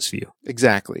Surface View.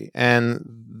 Exactly. And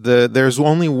there's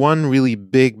only one really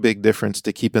big difference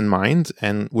to keep in mind,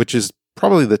 and which is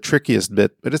probably the trickiest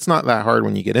bit, but it's not that hard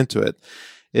when you get into it,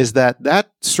 is that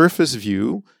surface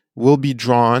view will be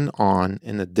drawn on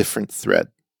in a different thread.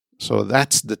 So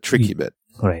that's the tricky bit.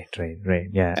 Right.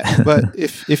 Yeah. But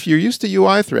if you're used to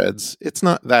UI threads, it's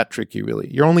not that tricky, really.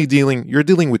 You're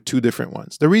dealing with two different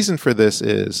ones. The reason for this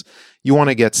is you want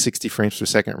to get 60 frames per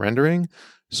second rendering.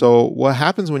 So what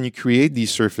happens when you create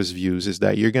these surface views is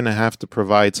that you're going to have to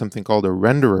provide something called a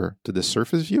renderer to the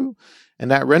surface view.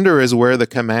 And that renderer is where the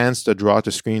commands to draw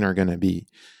to screen are going to be.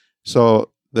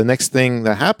 So the next thing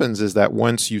that happens is that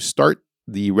once you start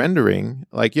the rendering,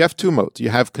 like you have two modes. You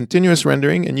have continuous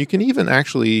rendering, and you can even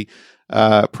actually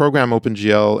program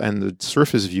OpenGL and the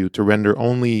surface view to render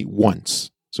only once.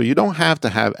 So you don't have to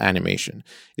have animation.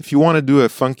 If you want to do a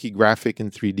funky graphic in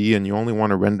 3D and you only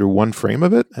want to render one frame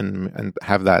of it and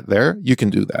have that there, you can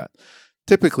do that.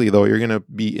 Typically, though, you're going to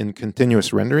be in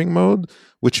continuous rendering mode,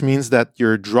 which means that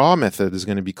your draw method is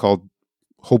going to be called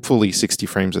hopefully 60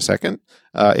 frames a second.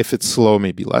 If it's slow,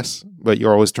 maybe less, but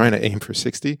you're always trying to aim for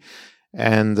 60.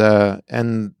 And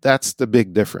that's the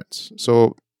big difference.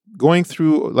 So going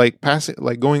through,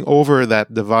 going over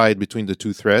that divide between the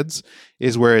two threads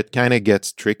is where it kind of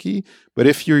gets tricky. But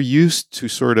if you're used to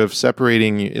sort of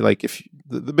separating,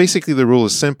 basically the rule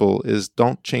is simple, is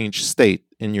don't change state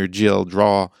in your GL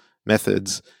draw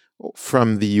methods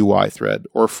from the UI thread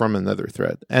or from another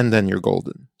thread, and then you're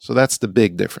golden. So that's the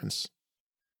big difference.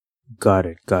 Got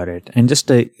it. And just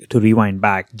to rewind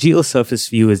back, GL Surface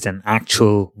View is an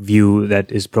actual view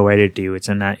that is provided to you. It's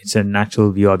an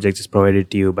actual view object is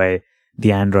provided to you by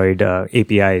the Android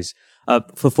APIs.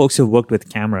 For folks who've worked with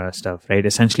camera stuff, right?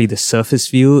 Essentially, the Surface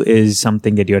View is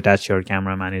something that you attach your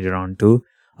camera manager onto.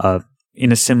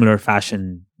 In a similar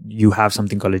fashion, you have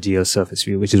something called a GL Surface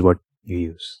View, which is what you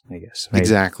use, I guess. Right?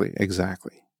 Exactly.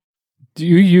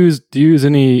 Is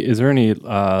there any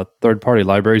third-party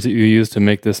libraries that you use to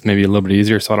make this maybe a little bit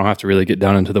easier so I don't have to really get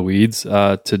down into the weeds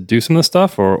to do some of this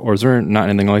stuff, or is there not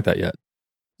anything like that yet?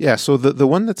 Yeah, so the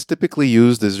one that's typically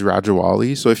used is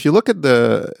Rajawali. So if you look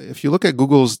at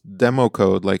Google's demo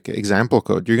code, like example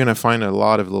code, you're going to find a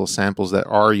lot of little samples that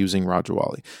are using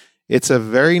Rajawali. It's a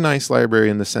very nice library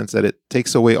in the sense that it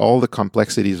takes away all the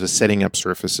complexities of setting up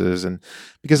surfaces, and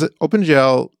because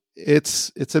OpenGL,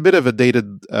 it's a bit of a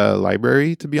dated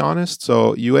library, to be honest.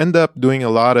 So you end up doing a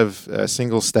lot of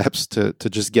single steps to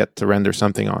just get to render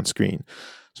something on screen.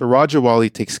 So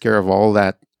Rajawali takes care of all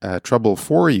that trouble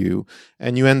for you,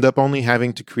 and you end up only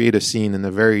having to create a scene in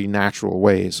a very natural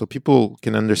way. So people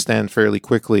can understand fairly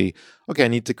quickly, okay, I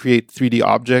need to create 3D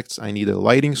objects, I need a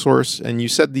lighting source, and you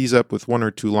set these up with 1 or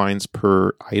 2 lines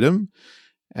per item.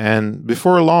 And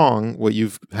before long, what you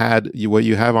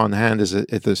have on hand is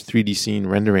this 3D scene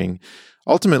rendering.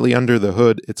 Ultimately, under the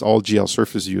hood, it's all GL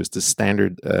Surface View, it's the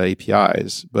standard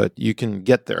APIs, but you can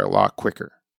get there a lot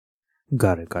quicker.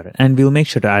 Got it. And we'll make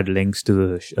sure to add links to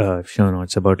the show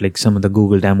notes about like some of the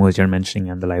Google demos you're mentioning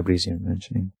and the libraries you're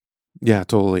mentioning. Yeah,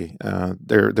 totally.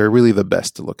 They're really the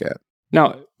best to look at.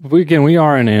 Now, we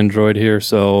are an Android here,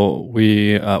 so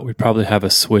we probably have a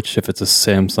Switch if it's a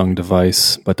Samsung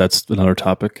device, but that's another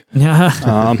topic. Hey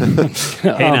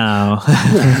now.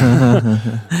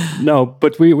 No,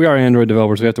 but we are Android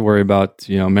developers. We have to worry about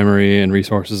memory and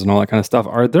resources and all that kind of stuff.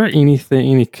 Are there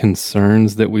any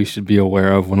concerns that we should be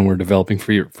aware of when we're developing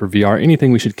for VR?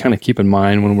 Anything we should kind of keep in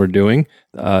mind when we're doing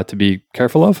to be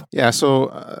careful of? Yeah.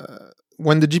 So.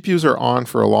 When the GPUs are on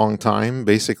for a long time,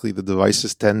 basically the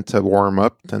devices tend to warm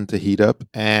up, tend to heat up.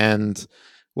 And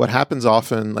what happens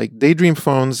often, like Daydream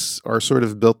phones are sort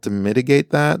of built to mitigate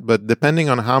that. But depending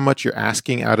on how much you're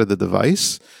asking out of the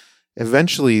device,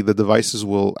 eventually the devices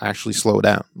will actually slow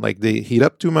down. Like they heat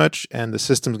up too much and the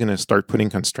system's going to start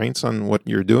putting constraints on what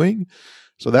you're doing.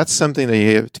 So that's something that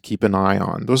you have to keep an eye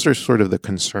on. Those are sort of the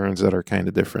concerns that are kind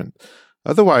of different.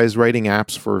 Otherwise, writing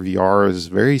apps for VR is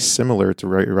very similar to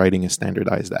writing a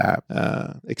standardized app,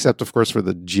 except, of course, for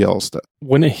the GL stuff.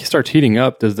 When it starts heating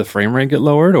up, does the frame rate get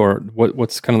lowered, or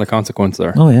what's kind of the consequence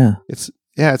there? Oh, yeah. It's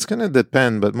going to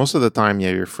depend, but most of the time,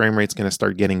 your frame rate's going to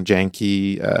start getting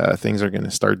janky. Things are going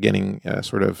to start getting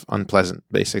sort of unpleasant,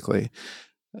 basically.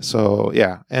 So,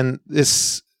 yeah. And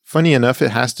this, funny enough,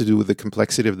 it has to do with the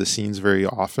complexity of the scenes very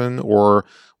often, or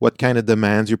what kind of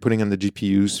demands you're putting on the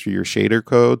GPUs through your shader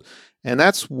code. And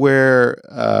that's where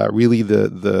really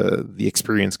the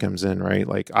experience comes in, right?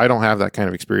 Like, I don't have that kind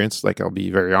of experience, like, I'll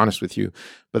be very honest with you.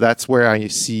 But that's where I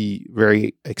see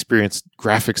very experienced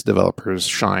graphics developers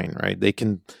shine, right? They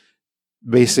can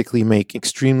basically make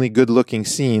extremely good-looking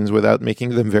scenes without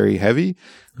making them very heavy,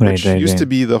 which used to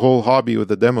be the whole hobby with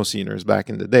the demo sceners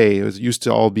back in the day. It used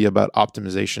to all be about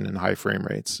optimization and high frame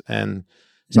rates. And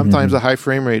sometimes a high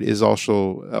frame rate is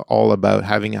also all about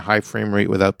having a high frame rate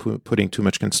without putting too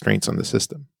much constraints on the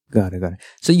system. Got it.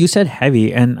 So you said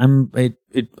heavy, and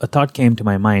a thought came to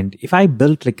my mind. If I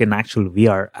built like an actual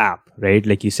VR app, right?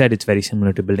 Like you said, it's very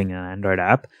similar to building an Android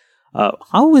app.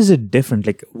 How is it different?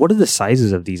 Like, what are the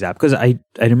sizes of these apps? Because I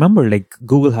remember like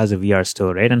Google has a VR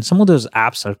store, right? And some of those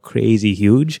apps are crazy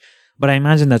huge, but I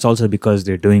imagine that's also because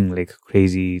they're doing like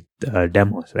crazy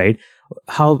demos, right?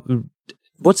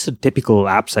 What's the typical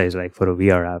app size like for a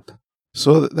VR app?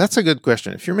 So that's a good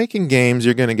question. If you're making games,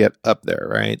 you're going to get up there,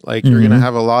 right? Like you're going to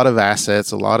have a lot of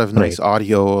assets, a lot of nice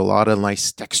audio, a lot of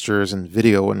nice textures and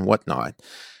video and whatnot.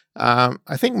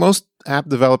 I think most app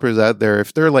developers out there,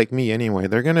 if they're like me anyway,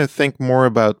 they're going to think more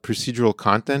about procedural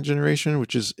content generation,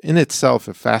 which is in itself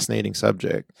a fascinating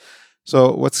subject.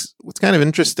 So what's kind of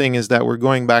interesting is that we're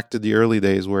going back to the early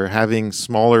days where having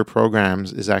smaller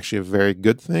programs is actually a very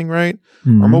good thing, right?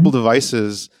 Our mobile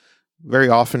devices very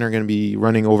often are going to be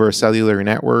running over a cellular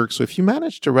network. So if you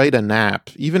manage to write an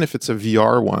app, even if it's a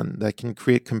VR one, that can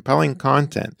create compelling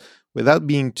content without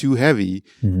being too heavy,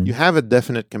 you have a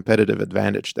definite competitive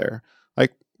advantage there.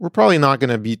 Like, we're probably not going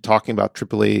to be talking about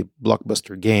AAA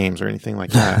blockbuster games or anything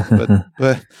like that.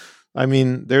 but I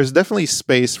mean, there's definitely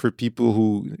space for people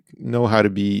who know how to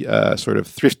be sort of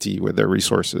thrifty with their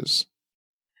resources.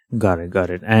 Got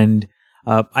it. And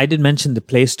I did mention the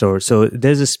Play Store. So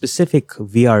there's a specific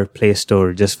VR Play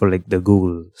Store just for like the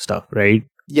Google stuff, right?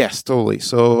 Yes, totally.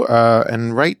 So,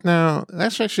 and right now,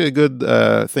 that's actually a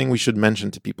good thing we should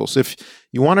mention to people. So if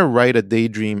you want to write a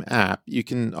Daydream app, you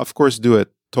can, of course, do it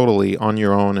totally on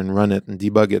your own and run it and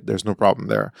debug it. There's no problem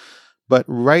there. But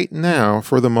right now,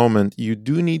 for the moment, you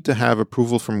do need to have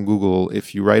approval from Google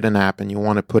if you write an app and you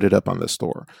want to put it up on the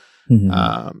store.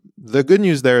 The good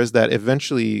news there is that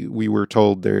eventually we were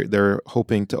told they're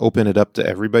hoping to open it up to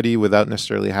everybody without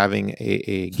necessarily having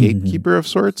a gatekeeper of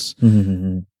sorts.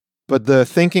 But the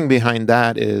thinking behind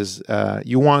that is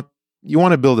you want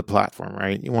to build a platform,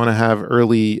 right? You want to have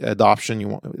early adoption.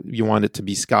 You want it to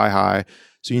be sky high.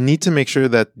 So you need to make sure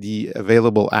that the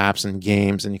available apps and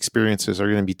games and experiences are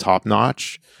going to be top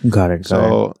notch. Got it.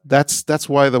 So that's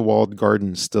why the walled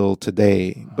garden still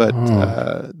today. But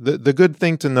the good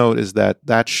thing to note is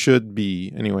that should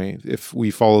be, anyway, if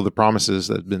we follow the promises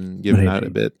that have been given out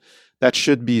a bit, that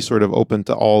should be sort of open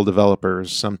to all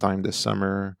developers sometime this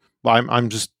summer. Well, I'm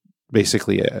just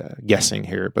basically guessing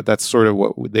here, but that's sort of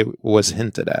what was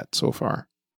hinted at so far.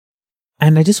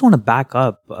 And I just want to back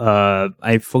up.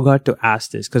 I forgot to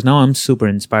ask this because now I'm super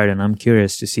inspired and I'm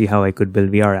curious to see how I could build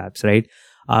VR apps, right?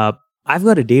 I've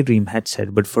got a Daydream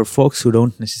headset, but for folks who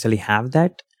don't necessarily have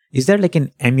that, is there like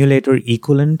an emulator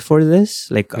equivalent for this?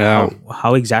 Like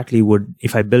how exactly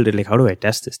if I build it, like how do I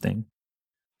test this thing?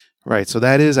 Right. So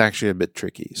that is actually a bit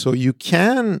tricky. So you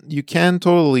can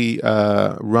totally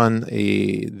run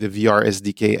the VR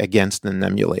SDK against an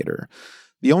emulator.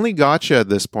 The only gotcha at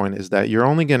this point is that you're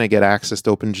only going to get access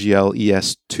to OpenGL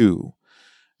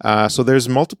ES2. So there's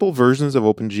multiple versions of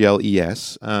OpenGL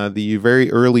ES. The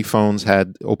very early phones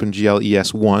had OpenGL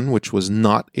ES1, which was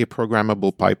not a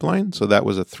programmable pipeline. So that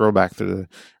was a throwback to the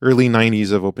early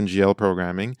 90s of OpenGL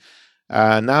programming.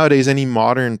 Nowadays, any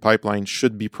modern pipeline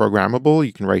should be programmable.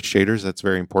 You can write shaders. That's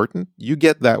very important. You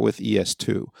get that with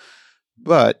ES2.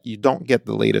 But you don't get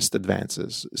the latest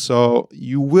advances. So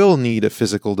you will need a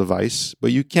physical device,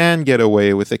 but you can get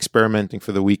away with experimenting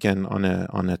for the weekend on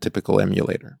a typical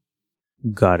emulator.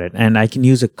 Got it. And I can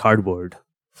use a cardboard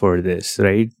for this,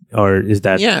 right? Or is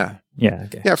that... Yeah. Yeah,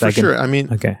 okay. Yeah, for sure. I mean,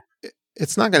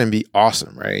 it's not going to be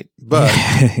awesome, right? But...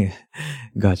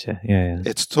 Gotcha. Yeah.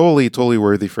 It's totally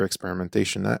worthy for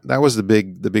experimentation. That was the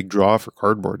big draw for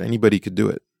cardboard. Anybody could do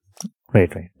it. Right.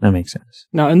 That makes sense.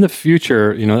 Now, in the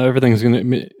future,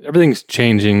 everything's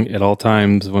changing at all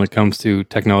times when it comes to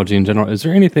technology in general. Is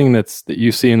there anything that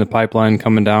you see in the pipeline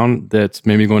coming down that's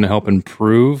maybe going to help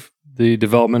improve the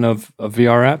development of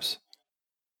VR apps?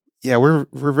 Yeah, we're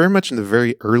very much in the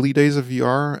very early days of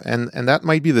VR, and that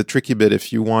might be the tricky bit.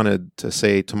 If you wanted to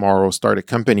say tomorrow start a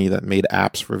company that made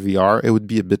apps for VR, it would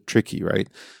be a bit tricky, right?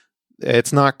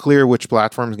 It's not clear which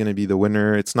platform is going to be the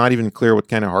winner. It's not even clear what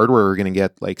kind of hardware we're going to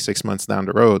get like 6 months down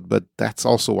the road, but that's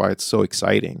also why it's so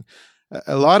exciting.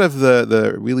 A lot of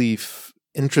the really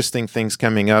interesting things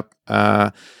coming up,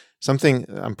 something,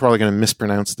 I'm probably going to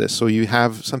mispronounce this. So you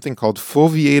have something called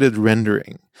foveated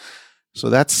rendering.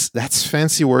 So that's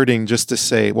fancy wording just to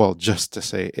say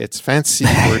it's fancy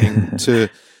wording to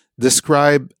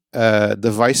describe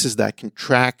devices that can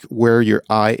track where your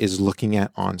eye is looking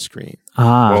at on screen.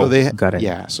 Got it.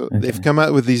 Yeah, so they've come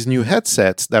out with these new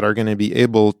headsets that are going to be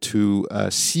able to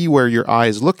see where your eye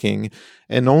is looking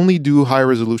and only do high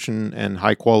resolution and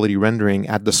high quality rendering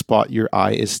at the spot your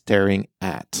eye is staring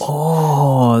at.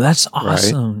 Oh, that's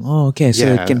awesome. Right? Oh, okay. So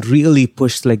it can really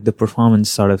push like the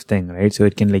performance sort of thing, right? So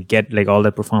it can like get like all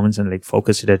that performance and like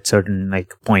focus it at certain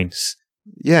like points.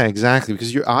 Yeah, exactly.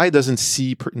 Because your eye doesn't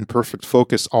see in perfect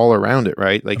focus all around it,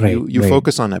 right? Like you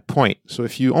focus on a point. So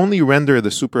if you only render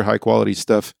the super high quality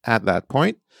stuff at that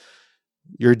point,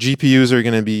 your GPUs are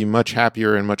going to be much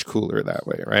happier and much cooler that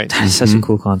way, right? That's such a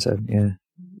cool concept. Yeah.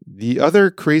 The other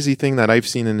crazy thing that I've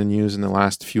seen in the news in the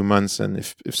last few months, and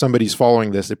if somebody's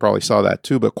following this, they probably saw that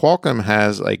too, but Qualcomm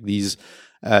has like these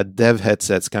dev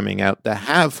headsets coming out that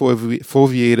have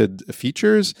foveated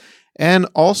features and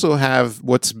also have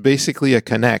what's basically a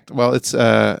Kinect. Well, it's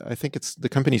I think it's the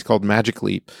company's called Magic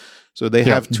Leap. So they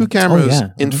have two cameras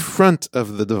in front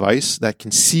of the device that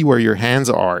can see where your hands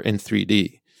are in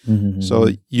 3D. So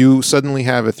you suddenly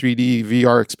have a 3D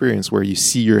VR experience where you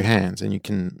see your hands and you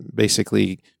can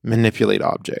basically manipulate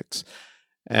objects.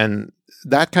 And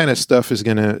that kind of stuff is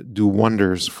going to do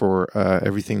wonders for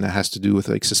everything that has to do with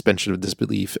like suspension of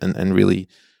disbelief and really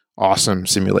awesome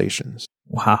simulations.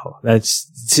 Wow.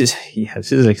 This is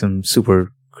like some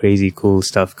super crazy cool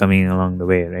stuff coming along the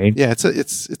way, right? Yeah,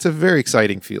 it's a very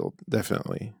exciting field,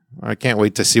 definitely. I can't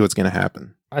wait to see what's going to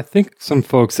happen. I think some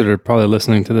folks that are probably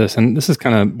listening to this, and this is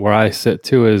kind of where I sit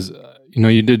too, is,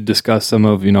 you did discuss some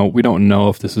of, we don't know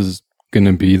if this is going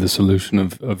to be the solution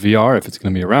of VR, if it's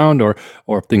going to be around or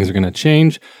if things are going to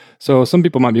change. So some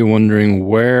people might be wondering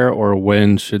where or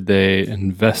when should they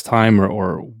invest time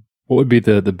or what would be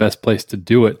the best place to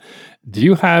do it. Do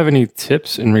you have any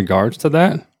tips in regards to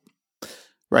that?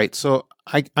 Right. So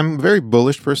I'm very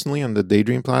bullish personally on the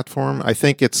Daydream platform. I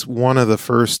think it's one of the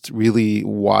first really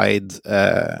wide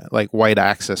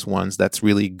access ones that's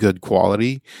really good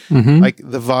quality. Like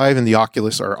the Vive and the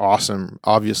Oculus are awesome,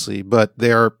 obviously, but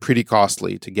they are pretty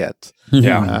costly to get.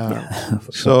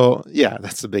 So yeah,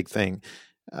 that's the big thing.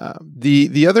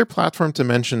 The other platform to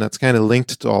mention that's kind of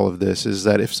linked to all of this is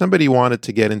that if somebody wanted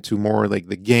to get into more like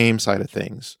the game side of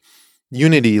things,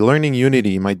 learning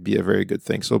Unity might be a very good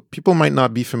thing. So people might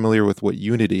not be familiar with what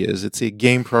Unity is. It's a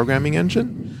game programming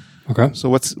engine. Okay. So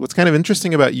what's kind of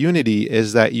interesting about Unity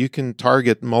is that you can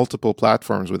target multiple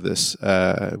platforms with this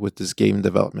game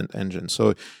development engine.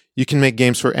 So you can make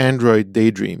games for Android,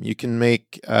 Daydream. You can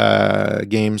make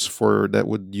games that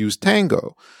would use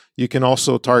Tango. You can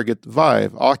also target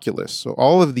Vive, Oculus. So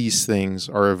all of these things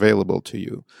are available to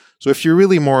you. So if you're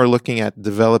really more looking at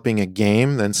developing a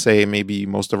game than, say, maybe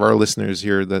most of our listeners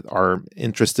here that are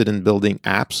interested in building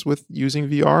apps with using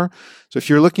VR. So if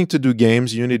you're looking to do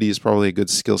games, Unity is probably a good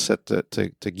skill set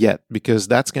to get, because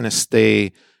that's going to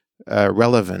stay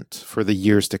relevant for the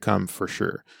years to come for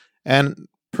sure. And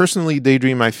personally,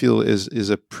 Daydream, I feel, is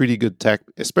a pretty good tech,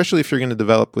 especially if you're going to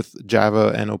develop with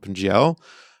Java and OpenGL.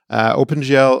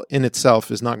 OpenGL in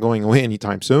itself is not going away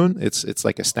anytime soon. It's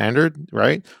like a standard,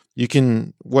 right? You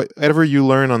can whatever you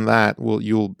learn on that,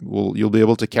 you'll be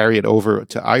able to carry it over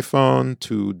to iPhone,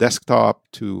 to desktop,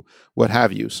 to what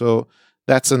have you. So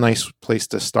that's a nice place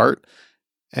to start.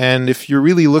 And if you're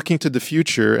really looking to the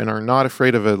future and are not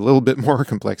afraid of a little bit more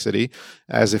complexity,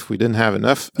 as if we didn't have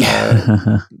enough,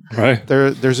 right?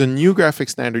 There's a new graphic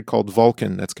standard called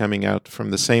Vulkan that's coming out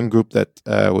from the same group that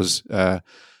that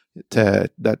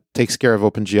takes care of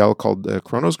OpenGL, called the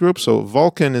Chronos Group. So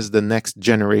Vulkan is the next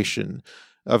generation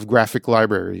of graphic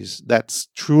libraries that's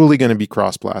truly going to be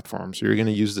cross-platform. So you're going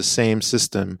to use the same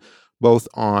system both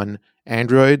on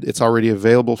Android. It's already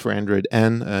available for Android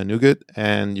and Nougat,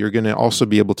 and you're going to also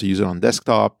be able to use it on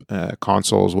desktop,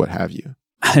 consoles, what have you.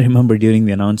 I remember during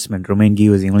the announcement, Romain Guy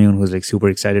was the only one who was like super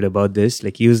excited about this.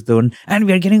 Like he was the one, and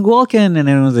we are getting Vulkan, and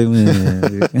everyone was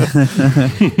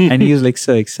like, and he was like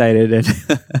so excited. And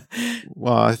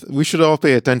well, we should all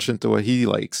pay attention to what he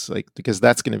likes, because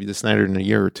that's going to be the standard in a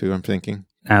year or two, I'm thinking.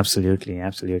 Absolutely.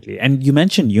 And you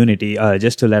mentioned Unity,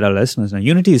 just to let our listeners know,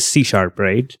 Unity is C#,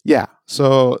 right? Yeah.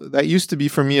 So that used to be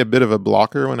for me a bit of a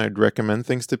blocker when I'd recommend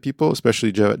things to people,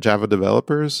 especially Java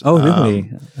developers. Oh, really?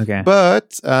 Okay.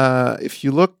 But if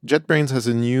you look, JetBrains has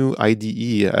a new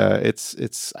IDE. I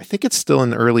think it's still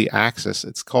in early access.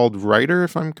 It's called Writer,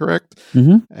 if I'm correct.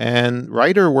 And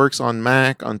Writer works on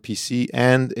Mac, on PC,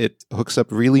 and it hooks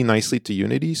up really nicely to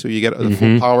Unity. So you get the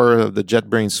full power of the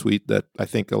JetBrains suite that I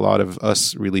think a lot of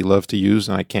us really love to use,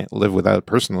 and I can't live without it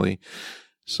personally.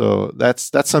 So that's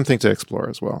something to explore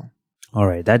as well. All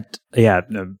right.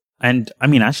 And I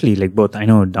mean, actually, like both, I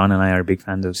know Don and I are big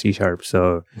fans of C#.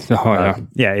 So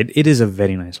it is a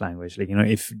very nice language. Like,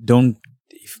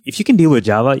 if you can deal with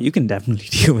Java, you can definitely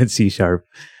deal with C#.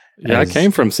 Yeah, I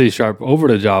came from C# over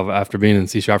to Java after being in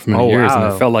C# for many years, and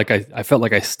I felt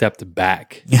like I stepped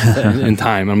back in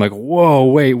time. I'm like, whoa,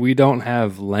 wait, we don't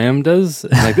have lambdas.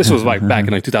 And like this was like back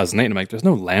in like 2008. I'm like, there's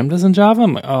no lambdas in Java.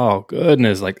 I'm like, oh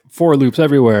goodness, like for loops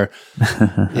everywhere.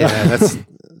 Yeah,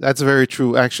 that's very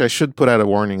true. Actually, I should put out a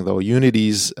warning though.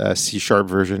 Unity's C#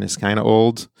 version is kind of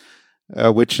old.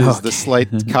 which is the slight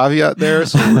caveat there.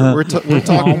 So we're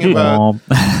talking about.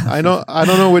 I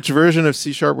don't know which version of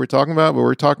C# we're talking about, but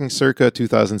we're talking circa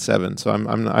 2007. So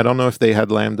I don't know if they had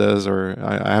lambdas, or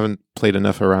I haven't played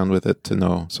enough around with it to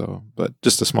know. So, but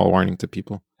just a small warning to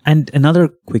people. And another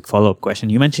quick follow-up question.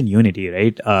 You mentioned Unity,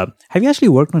 right? Have you actually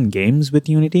worked on games with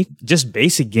Unity? Just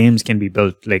basic games can be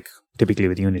built like typically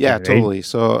with Unity. Yeah, right? totally.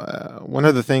 So one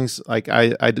of the things, like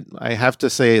I have to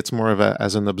say, it's more of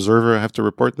as an observer, I have to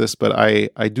report this, but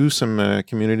I do some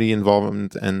community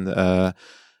involvement and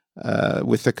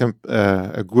with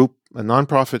a group, a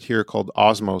nonprofit here called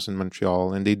Osmos in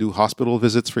Montreal, and they do hospital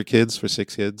visits for kids, for sick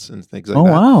kids and things like that.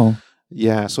 Oh, wow.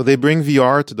 Yeah, so they bring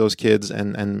VR to those kids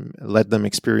and let them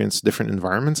experience different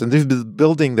environments, and they've been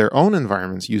building their own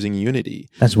environments using Unity.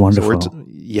 That's wonderful.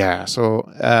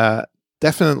 So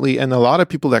definitely, and a lot of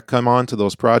people that come on to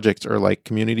those projects are like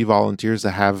community volunteers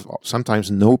that have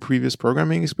sometimes no previous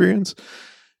programming experience.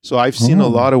 So I've seen a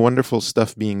lot of wonderful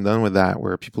stuff being done with that,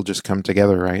 where people just come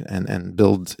together, right, and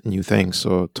build new things.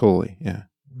 So totally, yeah.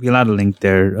 We'll add a link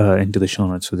there into the show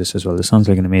notes for this as well. This sounds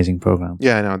like an amazing program.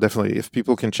 Yeah, no, definitely. If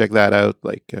people can check that out,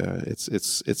 like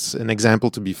it's an example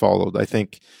to be followed. I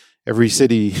think every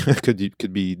city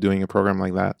could be doing a program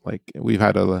like that. Like we've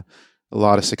had a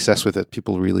lot of success with it.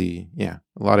 People really, a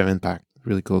lot of impact.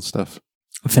 Really cool stuff.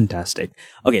 Fantastic.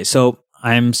 Okay, so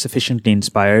I'm sufficiently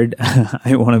inspired.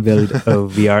 I want to build a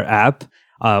VR app.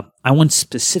 I want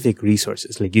specific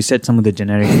resources. Like you said, some of the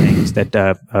generic things that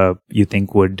you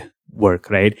think would work,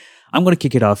 right? I'm going to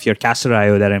kick it off. Your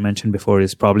Caster.io that I mentioned before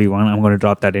is probably one. I'm going to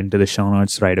drop that into the show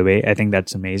notes right away. I think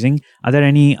that's amazing. Are there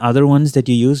any other ones that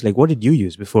you use? Like, what did you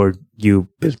use before you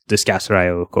built this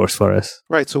Caster.io course for us?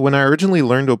 Right. So when I originally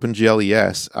learned OpenGL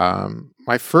ES,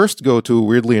 my first go-to,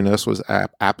 weirdly enough, was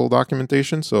Apple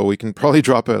documentation. So we can probably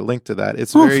drop a link to that.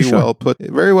 It's very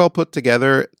well put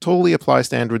together. Totally applies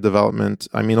to Android development.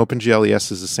 I mean, OpenGL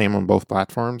ES is the same on both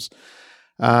platforms.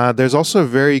 There's also a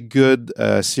very good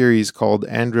series called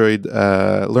Android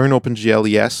Learn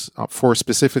OpenGL ES for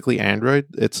specifically Android.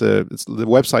 The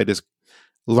website is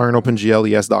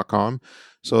learnopengles.com.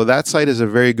 So that site is a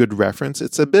very good reference.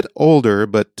 It's a bit older,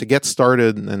 but to get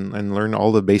started and learn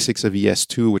all the basics of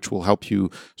ES2, which will help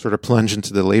you sort of plunge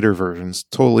into the later versions,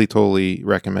 totally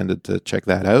recommended to check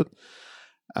that out.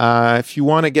 If you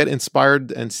want to get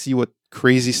inspired and see what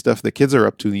crazy stuff the kids are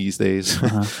up to these days,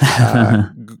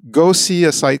 go see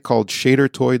a site called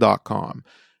shadertoy.com.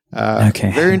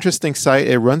 Very interesting site.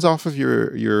 It runs off of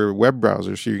your web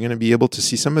browser, so you're going to be able to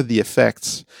see some of the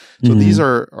effects. So these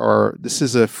this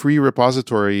is a free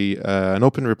repository, an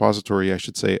open repository, I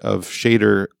should say, of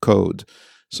shader code.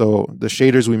 So the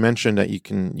shaders we mentioned that you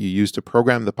use to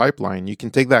program the pipeline, you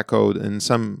can take that code and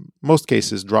most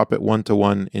cases drop it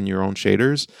one-to-one in your own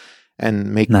shaders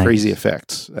and make crazy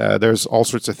effects. There's all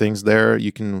sorts of things there.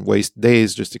 You can waste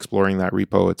days just exploring that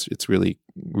repo. It's really,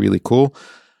 really cool.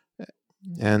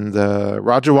 And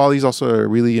Rajawali is also a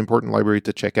really important library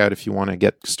to check out if you want to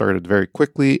get started very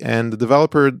quickly. And the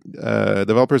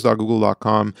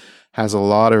developers.google.com has a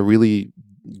lot of really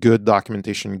good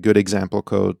documentation, good example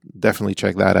code. Definitely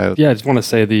check that out. Yeah, I just want to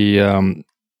say the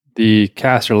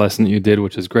Caster lesson that you did,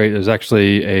 which is great. There's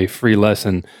actually a free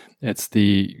lesson.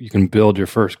 You can build your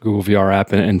first Google VR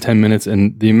app in 10 minutes,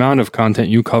 and the amount of content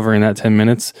you cover in that 10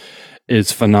 minutes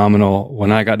is phenomenal.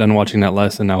 When I got done watching that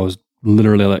lesson, I was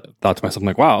literally thought to myself,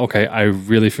 wow, okay, I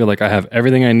really feel like I have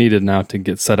everything I needed now to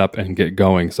get set up and get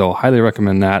going. So highly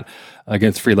recommend that. Again,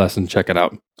 it's free lesson. Check it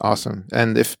out. Awesome.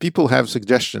 And if people have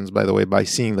suggestions, by the way, by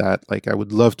seeing that, I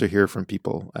would love to hear from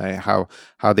people, how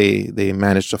they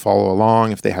manage to follow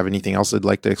along. If they have anything else they'd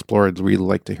like to explore, I'd really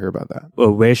like to hear about that.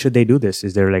 Well, where should they do this?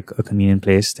 Is there a convenient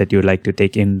place that you'd like to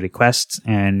take in requests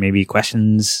and maybe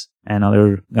questions and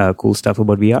other cool stuff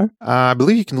about VR? I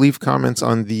believe you can leave comments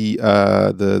on the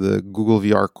Google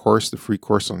VR course, the free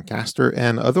course on Caster.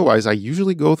 And otherwise, I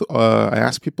usually I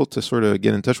ask people to sort of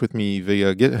get in touch with me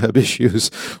via GitHub issues,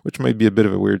 which might be a bit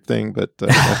of a weird thing, but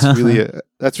that's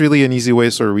really an easy way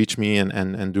to sort of reach me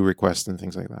and do requests and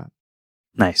things like that.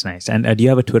 Nice. And do you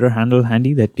have a Twitter handle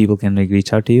handy that people can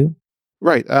reach out to you?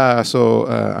 Right. So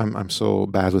I'm so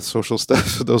bad with social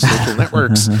stuff, those social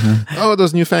networks. Oh,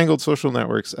 those newfangled social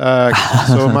networks.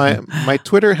 So my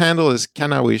Twitter handle is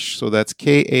Kanawish. So that's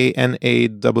Kanawish.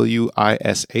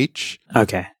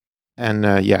 Okay.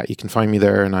 And you can find me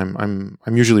there, and I'm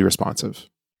usually responsive.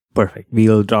 Perfect.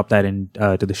 We'll drop that in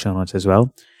to the show notes as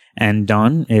well. And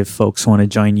Don, if folks want to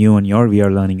join you on your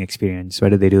VR learning experience, where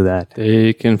do they do that?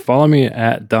 They can follow me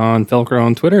at Don Felker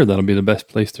on Twitter. That'll be the best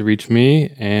place to reach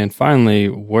me. And finally,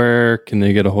 where can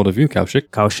they get a hold of you, Kaushik?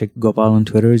 Kaushik Gopal on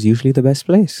Twitter is usually the best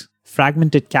place.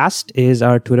 Fragmented Cast is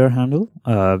our Twitter handle.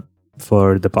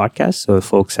 for the podcast. So if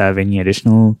folks have any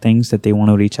additional things that they want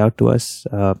to reach out to us,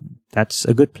 that's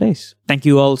a good place. Thank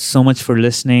you all so much for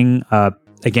listening.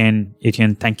 Again,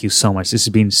 Etienne, thank you so much. This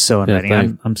has been so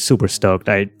enlightening. I'm super stoked.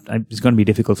 It's going to be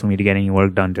difficult for me to get any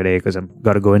work done today because I've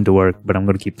got to go into work, but I'm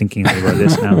going to keep thinking about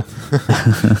this now.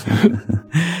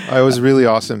 It was really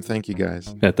awesome. Thank you,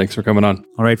 guys. Yeah, thanks for coming on.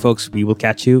 All right, folks, we will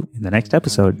catch you in the next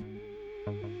episode.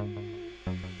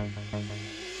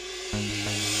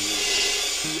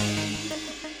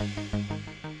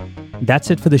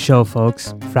 That's it for the show,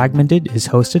 folks. Fragmented is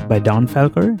hosted by Don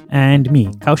Felker and me,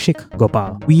 Kaushik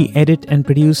Gopal. We edit and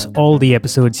produce all the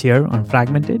episodes here on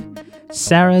Fragmented.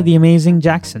 Sarah the Amazing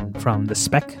Jackson from the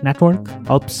Spec Network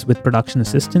helps with production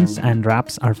assistance and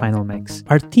wraps our final mix.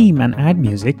 Our theme and ad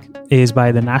music is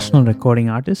by the national recording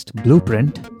artist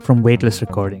Blueprint from Weightless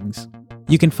Recordings.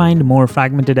 You can find more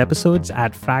Fragmented episodes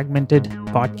at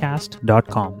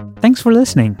fragmentedpodcast.com. Thanks for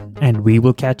listening, and we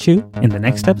will catch you in the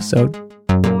next episode.